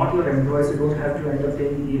are not your employees. You don't have to end up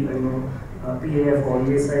paying PAF or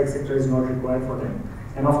ESI, etc. is not required for them.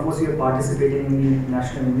 And of course, you are participating in the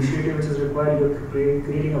national initiative which is required. You are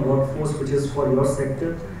creating a workforce which is for your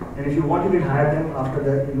sector. And if you want, you can hire them after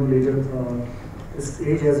that, later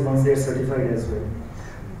stage as once they are certified as well.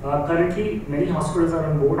 Currently, many hospitals are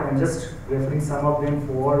on board. I'm just referring some of them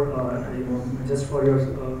for, just for your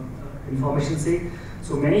information's sake.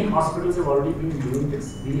 So many hospitals have already been doing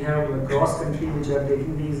this. We have across country which are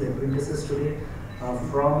taking these apprentices today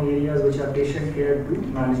from areas which are patient care to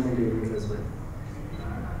management areas as well.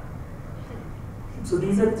 So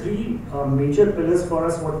these are three major pillars for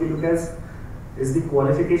us. What we look at is the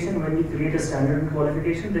qualification. When we create a standard in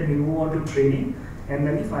qualification, then we move on to training, and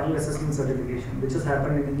then the final assessment certification, which has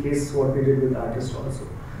happened in the case what we did with artists also.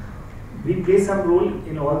 We play some role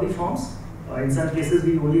in all the forms. In some cases,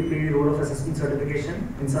 we only play the role of assessment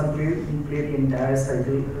certification. In some cases, we play the entire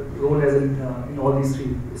cycle role as in all these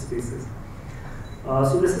three spaces.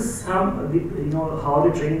 So this is how the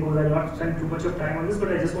training goes. I will not spend too much of time on this,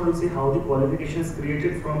 but I just want to say how the qualification is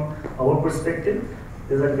created from our perspective.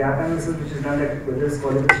 There's a gap analysis which is done that whether this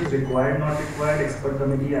qualification is required, not required. Expert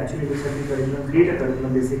committee actually looks at the curriculum, create a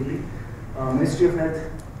curriculum basically. Ministry of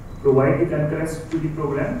Health provide the concurrence to the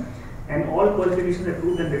program, and all qualifications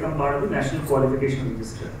approved and become part of the National Qualification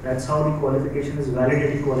Register. That's how the qualification is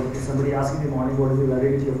validated qualification. Somebody asked me in the morning what is the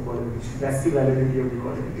validity of qualification. That's the validity of the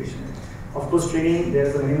qualification. Of course, training, there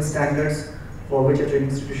are the minimum standards for which a training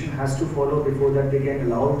institution has to follow before that they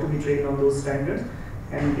can allow to be trained on those standards,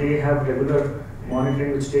 and they have regular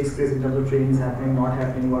monitoring which takes place in terms of trainings happening, not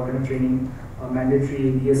happening, what kind of training, mandatory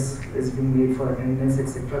ABS is being made for attendance,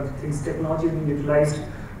 etc. Things, technology is being utilized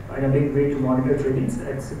in a big way to monitor trainings,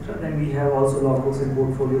 etc. Then we have also logbooks and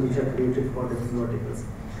portfolios which are created for different verticals.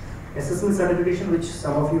 Assessment certification, which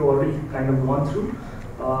some of you already kind of gone through.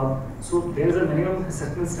 So there is a minimum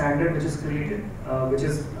assessment standard which is created, which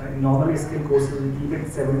is normally skill courses. We keep it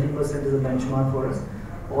 70% as a benchmark for us.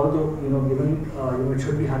 Although given it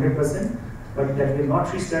should be 100%, but that we have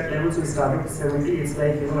not reached that level, so we started with 70. It's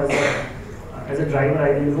like as a driver,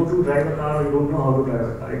 either you know to drive a car or you don't know how to drive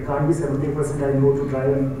a car. It can't be 70% I know to drive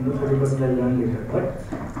and 30% I learn later.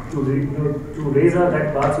 But to raise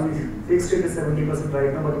that bar, so we fixed it at 70%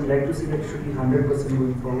 right now, but we'd like to see that it should be 100%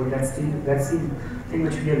 going forward. That's the thing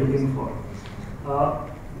which we are looking for.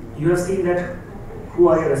 You have seen that who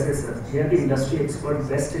are your assessors? They are the industry experts,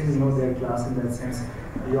 best in their class in that sense.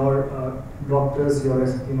 Your doctors, your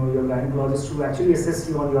gynecologists who actually assess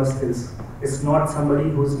you on your skills. It's not somebody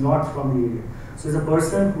who is not from the area. So it's a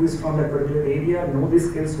person who is from that particular area, know these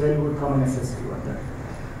skills well, who will come and assess you on that.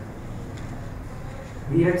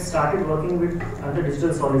 We had started working with other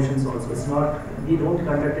digital solutions also. It's not, we don't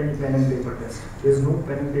conduct any pen and paper test. There's no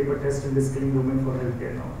pen and paper test in the skilling domain for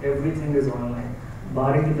healthcare now. Everything is online,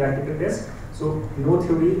 barring the practical test. So no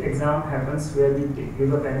theory exam happens where we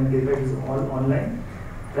give a pen and paper, it is all online.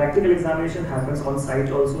 Practical examination happens on site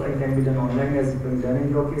also and can be done online as has been done in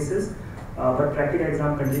your cases. But practical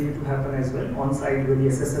exam continue to happen as well on site, where the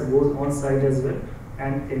assessor goes on site as well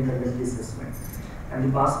and can conduct the assessment. And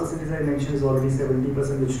the pass percentage I mentioned is already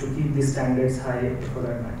 70%, which to keep the standards high for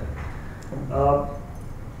that matter.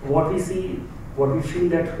 What we feel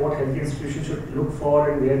that what healthcare institutions should look for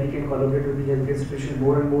and where we can collaborate with the healthcare institution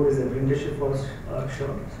more and more is apprenticeship for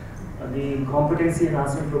sure. The competency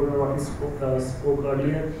enhancement program, what we spoke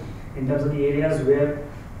earlier, in terms of the areas where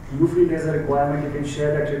you feel there's a requirement, you can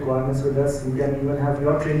share that requirements with us. You can even have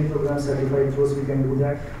your training program certified through us, we can do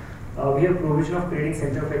that. We have provision of creating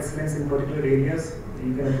center of excellence in particular areas.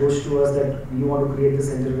 You can approach to us that you want to create the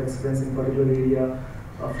center of excellence in particular area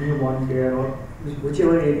of newborn care or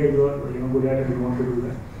whichever area you are good at and you want to do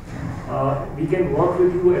that. We can work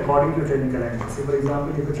with you according to your training calendar. Say for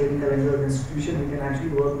example, if a training calendar of an institution, we can actually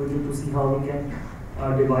work with you to see how we can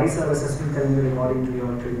devise our assessment calendar according to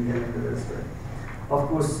your training calendar as well. Of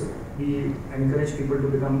course, we encourage people to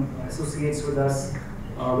become associates with us,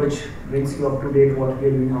 which brings you up to date what we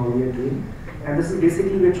are doing, how we are doing. And this is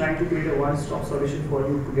basically we're trying to create a one-stop solution for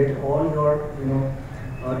you to get all your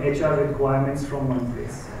HR requirements from one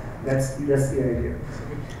place. That's the idea.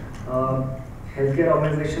 Healthcare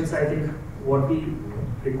organizations, I think what we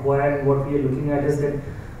require and what we are looking at is that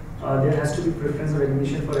there has to be preference or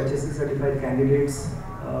recognition for HSC certified candidates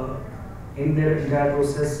in their entire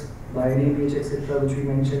process by NAPH, etc., which we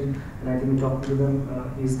mentioned, and I think we talked to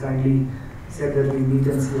them. He's kindly said that we meet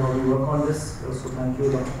and see how we work on this. So thank you,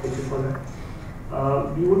 Dr. Peter, for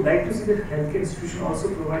that. We would like to see that healthcare institution also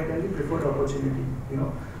provide them the preferred opportunity.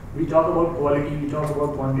 We talk about quality, we talk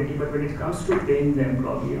about quantity, but when it comes to paying them,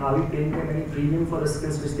 probably are we paying them any premium for the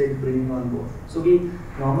skills which they bring on board? So we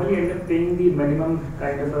normally end up paying the minimum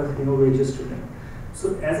kind of wages to them.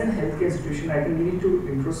 So as a healthcare institution, I think we need to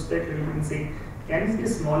introspect a little bit and say, can we give a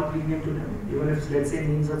small premium to them, even if let's say it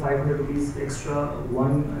means a 500 rupees extra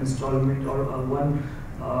one installment or one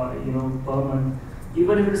per month.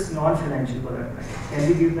 even if it is non-financial for that matter. Can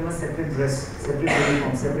we give them a separate dress, separate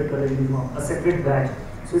uniform, separate color uniform, a separate badge?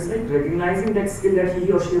 So it's like recognizing that skill that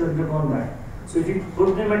he or she has undergone that. So if you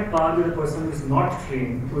put them at par with a person who is not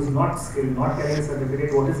trained, who is not skilled, not carrying a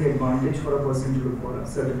certificate, what is the advantage for a person to look for a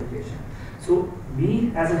certification? So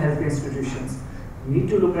we as a healthcare institutions need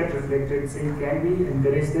to look at reflected, saying can we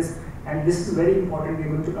encourage this? And this is very important. We're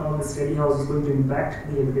going to come up with a study how this is going to impact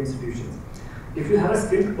the healthcare institutions. If you have a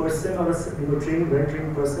skilled person or a trained,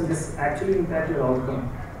 well-trained person, this actually impacts your outcome.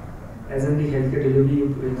 As in the healthcare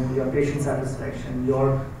delivery, your patient satisfaction,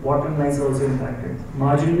 your bottom line is also impacted.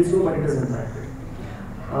 Marginally so, but it is impacted.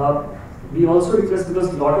 We also request,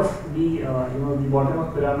 because a lot of the the bottom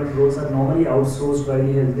of pyramid roles are normally outsourced by the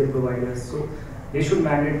healthcare providers. So they should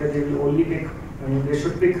mandate that they will only pick. They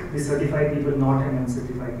should pick the certified people, not an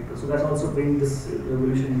uncertified people. So that's also bring this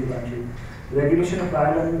revolution in the country. Recognition of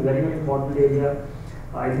prior learning, very, very important area.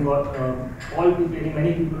 I think all people,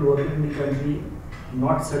 many people working in the country,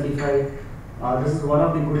 not certified. This is one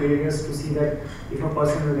of the good areas to see that if a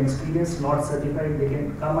person is experienced, not certified, they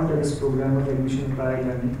can come under this program of recognition of prior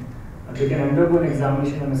learning. They can undergo an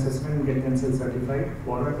examination and assessment and get themselves certified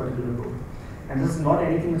for a particular role. And this is not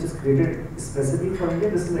anything which is created specifically for India,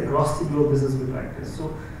 this is across the globe, this is the practice.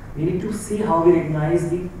 So we need to see how we recognize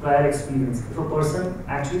the prior experience. If a person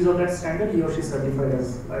actually is of that standard, he or she is certified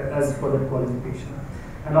as for that qualification.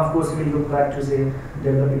 And of course, we will look back to say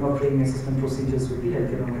developing or training assessment procedures with the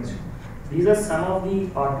healthcare organization. These are some of the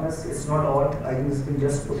partners, it's not all. I think it's been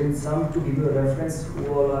just put in some to give you a reference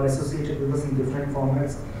who are associated with us in different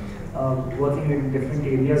formats, working in different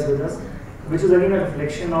areas with us, which is again a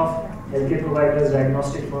reflection of healthcare providers,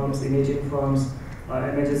 diagnostic firms, imaging firms,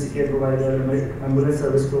 emergency care providers, ambulance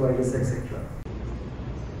service providers, etc.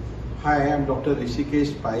 Hi, I am Dr.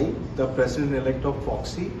 Rishikesh Pai, the President-elect of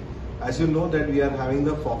FOXY. As you know that we are having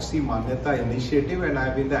the FOXY Manyata initiative, and I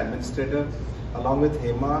have been the administrator along with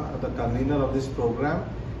Hema, the convener of this program.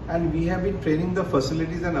 And we have been training the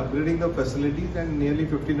facilities and upgrading the facilities, and nearly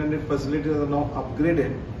 1500 facilities are now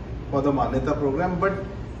upgraded for the Manyata program. But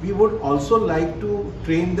we would also like to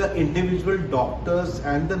train the individual doctors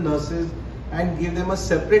and the nurses and give them a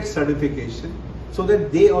separate certification so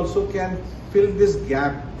that they also can fill this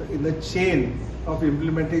gap in the chain of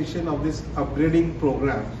implementation of this upgrading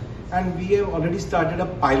program. And we have already started a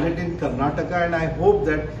pilot in Karnataka, and I hope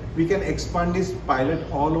that we can expand this pilot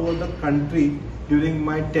all over the country during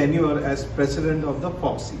my tenure as president of the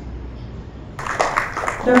FOXY.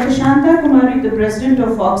 Dr. Shanta Kumari, the president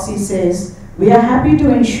of FOXY, says, "We are happy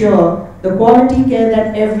to ensure the quality care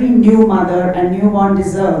that every new mother and newborn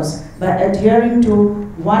deserves by adhering to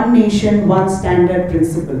one nation, one standard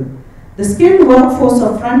principle. The skilled workforce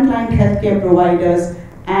of frontline healthcare providers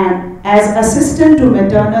and as assistant to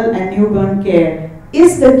maternal and newborn care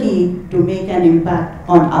is the key to make an impact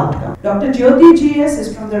on outcome." Dr. Jyoti GS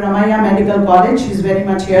is from the Ramaiah Medical College. She is very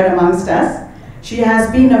much here amongst us. She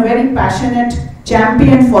has been a very passionate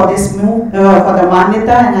champion for this move, for the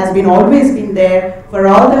Manyata, and has been always been there for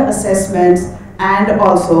all the assessments and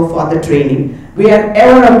also for the training. We are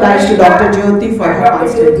ever obliged to Dr. Jyoti for her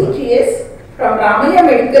constant work. Dr. Jyoti GS from Ramaiah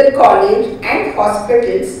Medical College and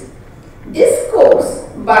Hospitals. This course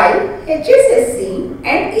by HSSC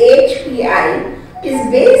and AHPI is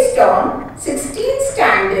based on 16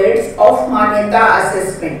 standards of Manyata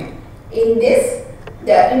assessment. In this,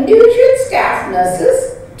 the individual staff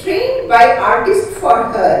nurses trained by artists for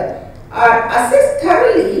her are assessed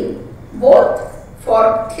thoroughly both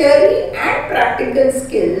for theory and practical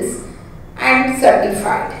skills and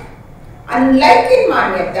certified. Unlike in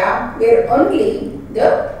Manyata, where only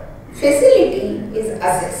the facility is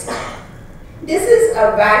assessed. This is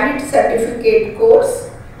a valid certificate course,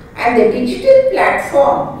 and the digital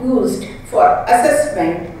platform used for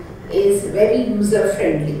assessment is very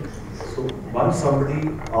user-friendly. So once somebody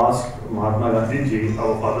asked Mahatma Gandhi ji,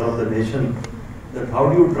 our father of the nation, that how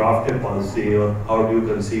do you draft a policy or how do you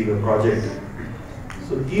conceive a project?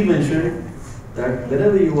 So he mentioned that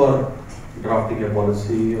whenever you are drafting a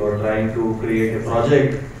policy or trying to create a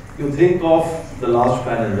project, you think of the last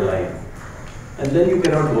fan in the line, and then you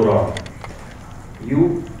cannot go wrong.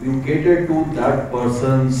 You cater to that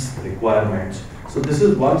person's requirements. So this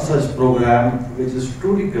is one such program which is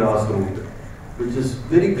truly grassroots, which is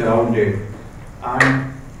very grounded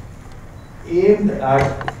and aimed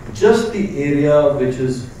at just the area which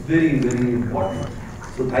is very, very important.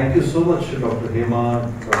 So thank you so much, Dr.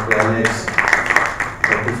 Hema, Dr. Alex,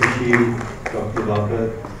 Dr. Sushil, Dr. Bakar,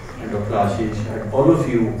 and Dr. Ashish, and all of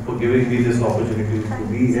you for giving me this opportunity to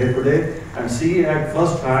be here today and see at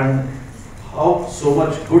first hand how so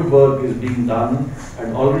much good work is being done,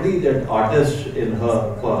 and already that artist in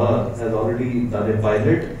her, for her, has already done a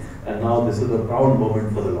pilot, and now this is a proud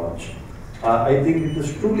moment for the launch. I think it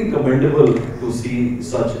is truly commendable to see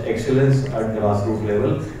such excellence at grassroots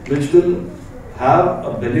level, which will have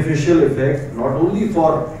a beneficial effect not only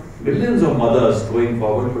for millions of mothers going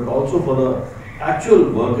forward, but also for the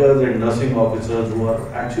actual workers and nursing officers who are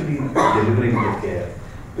actually delivering the care.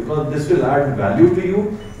 Because this will add value to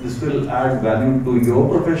you, this will add value to your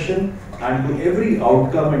profession and to every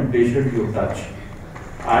outcome and patient you touch.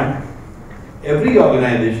 And every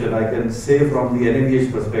organization, I can say from the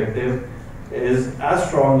NABH perspective, is as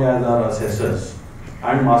strong as our assessors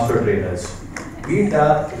and master trainers. We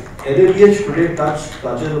NABH today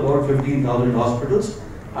touches about 15,000 hospitals,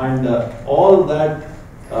 and all that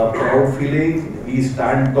proud feeling, we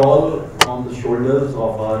stand tall on the shoulders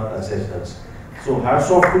of our assessors. So hats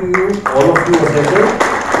off to you, all of you assessors.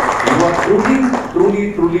 You are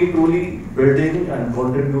truly building and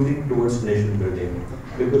contributing towards nation building.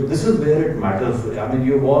 Because this is where it matters. I mean,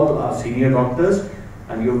 you all are senior doctors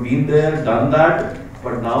and you've been there, done that,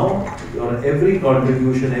 but now your every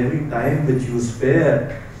contribution, every time which you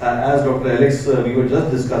spare, as Dr. Alex, we were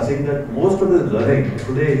just discussing that most of the learning,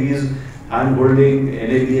 today he is hand-holding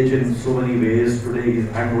NABH in so many ways, today he is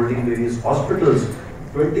hand-holding various hospitals,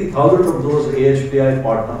 20,000 of those AHPI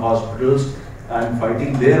partner hospitals, and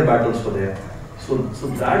fighting their battles for them. So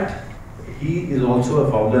that he is also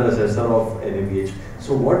a founder assessor of NABH.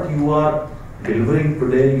 So what you are delivering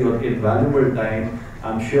today, your invaluable time,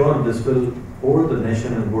 I'm sure this will hold the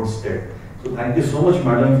nation in good stead. So thank you so much,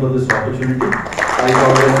 madam, for this opportunity. I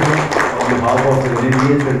congratulate on behalf of the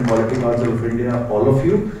NABH and Quality Council of India, all of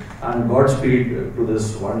you, and Godspeed to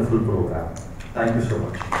this wonderful program. Thank you so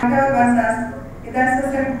much.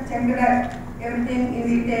 Everything in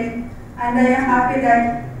detail, and I am happy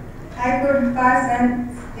that I could pass and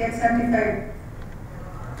get certified.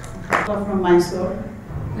 From Mysore.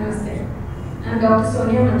 Namaste. I'm Dr.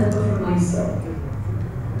 Sonia Mandapur from Mysore.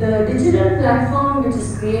 The digital platform which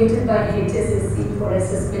is created by HSSC for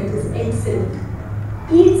assessment is excellent.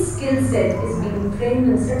 Each skill set is being trained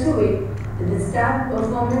in such a way that the staff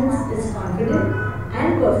performance is confident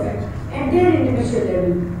and perfect at their individual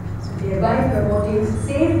level, thereby promoting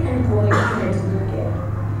safe and quality medical care.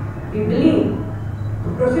 We believe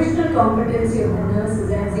the professional competency of the nurse is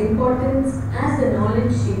as important as the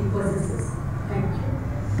knowledge she possesses. Thank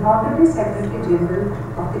you. Honorary Secretary General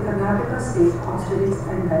of the Karnataka State Obstetrics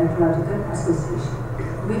and Gynecological Association.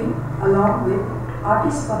 We, along with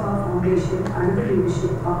Artists for Her Foundation under the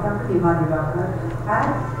leadership of Dr. Hema Divakar and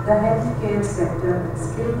the Healthcare Sector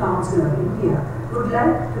Skill Council of India, would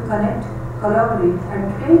like to connect, collaborate and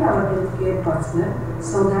train our healthcare personnel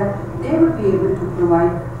so that they will be able to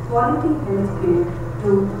provide quality healthcare to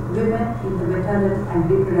women in the maternal and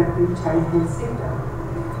reproductive child health sector.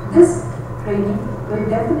 This training will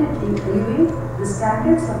definitely elevate the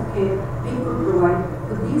standards of care we could provide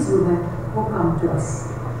to these women who come to us.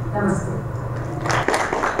 Namaste.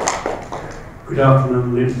 Good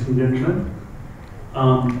afternoon, ladies and gentlemen.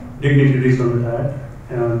 Dignitaries on the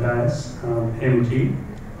dais, MG,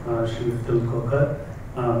 Sri Vital Kokar,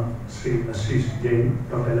 Sri Ashish Jain,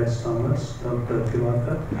 Dr. Alex Thomas, Dr.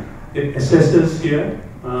 Divakar, the assessors here,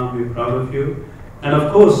 we're proud of you. And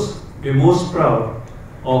of course, we're most proud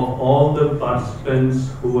of all the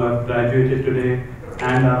participants who have graduated today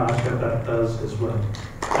and our Ashakartas as well.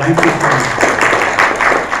 Thank you so much.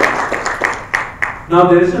 Now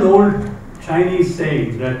there is an old Chinese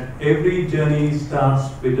saying that every journey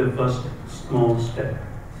starts with the first small step.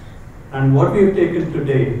 And what we have taken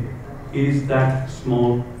today is that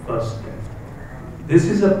small first step. This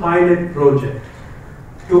is a pilot project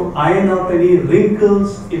to iron out any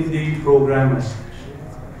wrinkles in the program as such.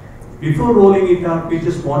 Before rolling it out, we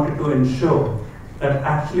just wanted to ensure that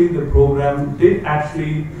actually the program did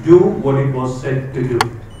actually do what it was said to do.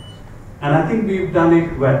 And I think we've done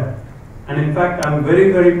it well. And in fact, I'm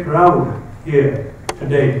very, very proud here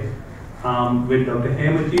today with Dr.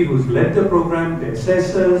 Hemaji, who's led the program, the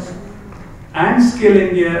assessors, and Skill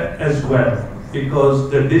India as well, because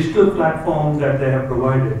the digital platform that they have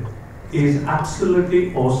provided is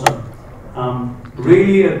absolutely awesome.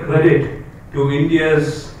 Really a credit to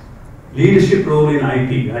India's leadership role in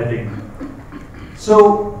IT, I think.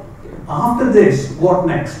 So after this, what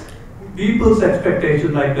next? People's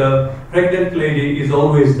expectation, like a pregnant lady, is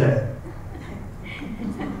always there.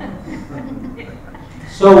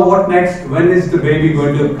 So what next? When is the baby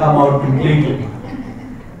going to come out completely?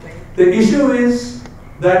 The issue is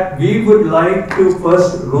that we would like to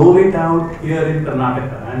first roll it out here in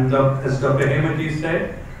Karnataka. And as Dr. Hemaji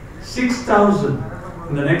said, 6,000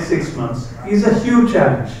 in the next 6 months is a huge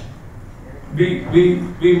challenge.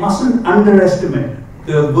 We mustn't underestimate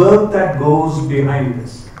the work that goes behind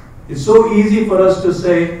this. It's so easy for us to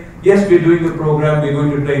say, yes, we're doing a program, we're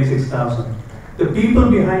going to train 6,000. The people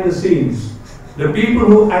behind the scenes, the people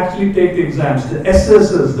who actually take the exams, the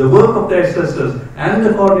assessors, the work of the assessors and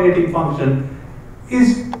the coordinating function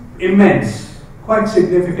is immense, quite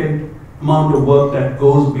significant amount of work that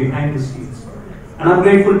goes behind the scenes. And I'm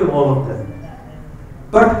grateful to all of them.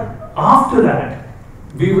 But after that,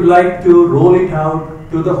 we would like to roll it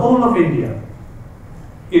out to the whole of India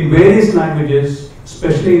in various languages,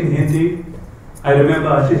 especially in Hindi. I remember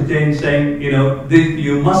Ashish Jain saying,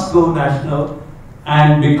 you must go national,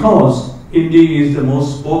 and because Hindi is the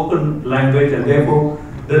most spoken language and therefore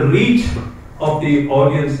the reach of the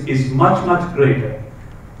audience is much, much greater.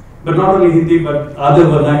 But not only Hindi, but other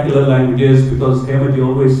vernacular languages, because Hemaji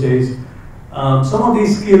always says, some of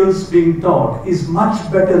these skills being taught is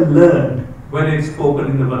much better learned when it's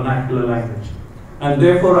spoken in the vernacular language. And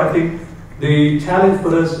therefore, I think the challenge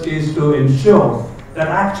for us is to ensure that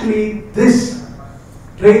actually this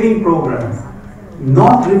training program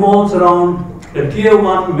not revolves around the tier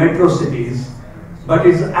 1 metro cities, but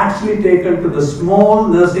is actually taken to the small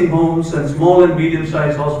nursing homes and small and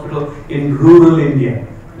medium-sized hospitals in rural India.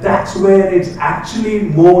 That's where it's actually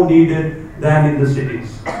more needed than in the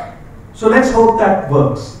cities. So let's hope that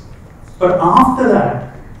works. But after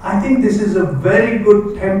that, I think this is a very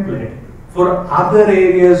good template for other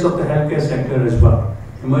areas of the healthcare sector as well.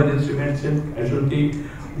 Emergency medicine, casualty,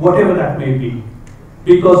 whatever that may be.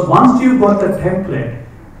 Because once you've got the template,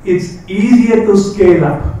 it's easier to scale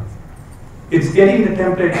up. It's getting the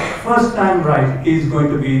template first time right is going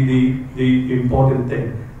to be the important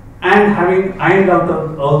thing. And having ironed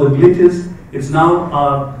out all the glitches, it's now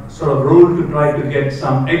our sort of role to try to get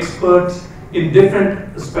some experts in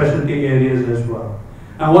different specialty areas as well.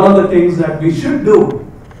 And one of the things that we should do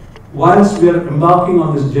whilst we are embarking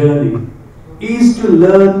on this journey is to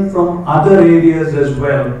learn from other areas as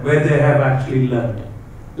well where they have actually learned.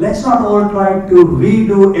 Let's not all try to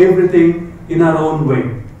redo everything in our own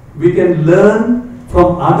way. We can learn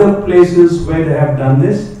from other places where they have done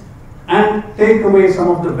this and take away some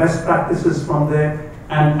of the best practices from there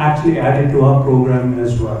and actually add it to our program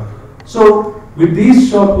as well. So with these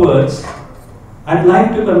short words, I'd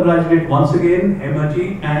like to congratulate once again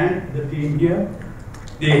Hemaji and the team here,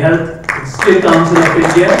 the Health Skill Council of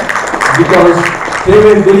India, because they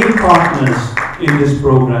were willing partners in this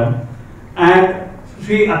program, and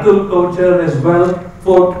Sri Atul Kochar as well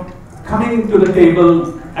for coming to the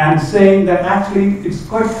table and saying that actually it's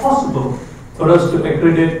quite possible for us to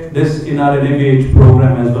accredit this in our NABH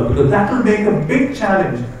program as well, because that will make a big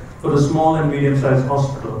challenge for the small and medium-sized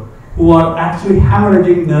hospital who are actually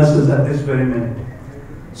hemorrhaging nurses at this very minute.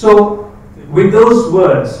 So with those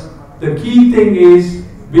words, the key thing is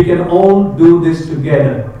we can all do this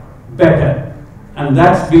together better, and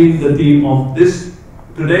that's been the theme of this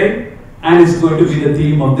today, and it's going to be the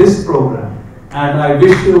theme of this program. And I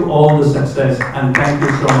wish you all the success and thank you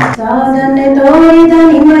so much. Sadhane torida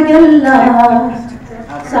nimagella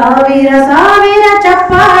savira savira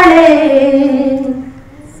chappale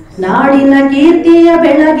ನಾಡಿನ ಕೀರ್ತಿಯ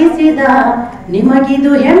ಬೆಳಗಿಸಿದ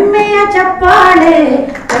ನಿಮಗಿದು ಹೆಮ್ಮೆಯ ಚಪ್ಪಾಳೆ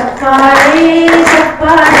ಚಪ್ಪಾಳೆ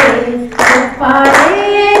ಚಪ್ಪಾಳೆ ಚಪ್ಪಾಳೆ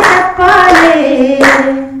ಚಪ್ಪಾಳೆ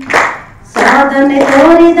ಸಾಧನೆ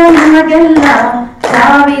ತೋರಿದ ನಿಮಗೆಲ್ಲ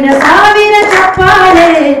ಸಾವಿರ ಸಾವಿರ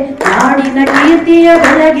ಚಪ್ಪಾಳೆ ನಾಡಿನ ಕೀರ್ತಿಯ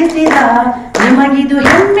ಬೆಳಗಿಸಿದ ನಿಮಗಿದು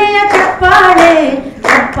ಹೆಮ್ಮೆಯ ಚಪ್ಪಾಳೆ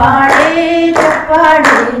ಚಪ್ಪಾಳೆ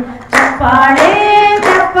ಚಪ್ಪಾಳೆ ಚಪ್ಪಾಳೆ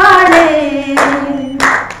ಚಪ್ಪಾಳೆ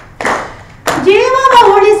ಜೀವವ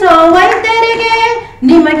ಉಳಿಸೋ ವೈದ್ಯರಿಗೆ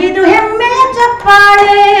ನಿಮಗಿದು ಹೆಮ್ಮೆಯ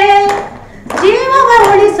ಚಪ್ಪಾಳೆ ಜೀವವ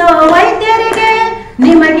ಉಳಿಸೋ ವೈದ್ಯರಿಗೆ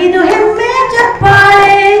ನಿಮಗಿದು ಹೆಮ್ಮೆಯ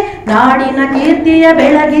ಚಪ್ಪಾಳೆ ನಾಡಿನ ಕೀರ್ತಿಯ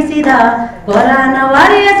ಬೆಳಗಿಸಿದ ಕೊರೋನಾ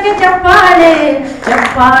ವಾರಿಯರ್ಸ್ಗೆ ಚಪ್ಪಾಳೆ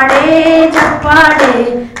ಚಪ್ಪಾಳೆ ಚಪ್ಪಾಳೆ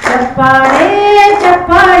ಚಪ್ಪಾಳೆ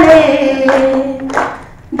ಚಪ್ಪಾಳೆ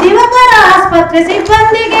ದಿವಕರ ಆಸ್ಪತ್ರೆ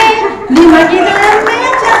ಸಿಬ್ಬಂದಿಗೆ ನಿಮಗಿದು ಹೆಮ್ಮೆಯ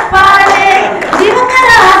ಚಪ್ಪಾಳೆ ದಿವಕರ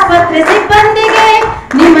ಆಸ್ಪತ್ರೆ ಸಿಬ್ಬಂದಿಗೆ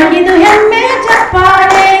ನಿಮಗಿದು ಹೆಮ್ಮೆಯ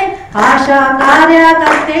ಚಪ್ಪಾಳೆ ಆಶಾ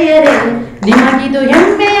ಕಾರ್ಯಕರ್ತೆಯರೇ ನಿಮಗಿದು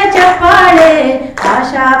ಹೆಮ್ಮೆಯ ಚಪ್ಪಾಳೆ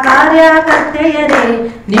ಆಶಾ ಕಾರ್ಯಕರ್ತೆಯರೇ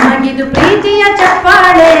ನಿಮಗಿದು ಪ್ರೀತಿಯ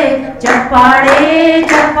ಚಪ್ಪಾಳೆ ಚಪ್ಪಾಳೆ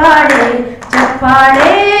ಚಪ್ಪಾಳೆ ಚಪ್ಪಾಳೆ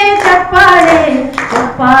ಚಪ್ಪಾಳೆ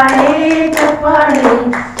ಚಪ್ಪಾಳೆ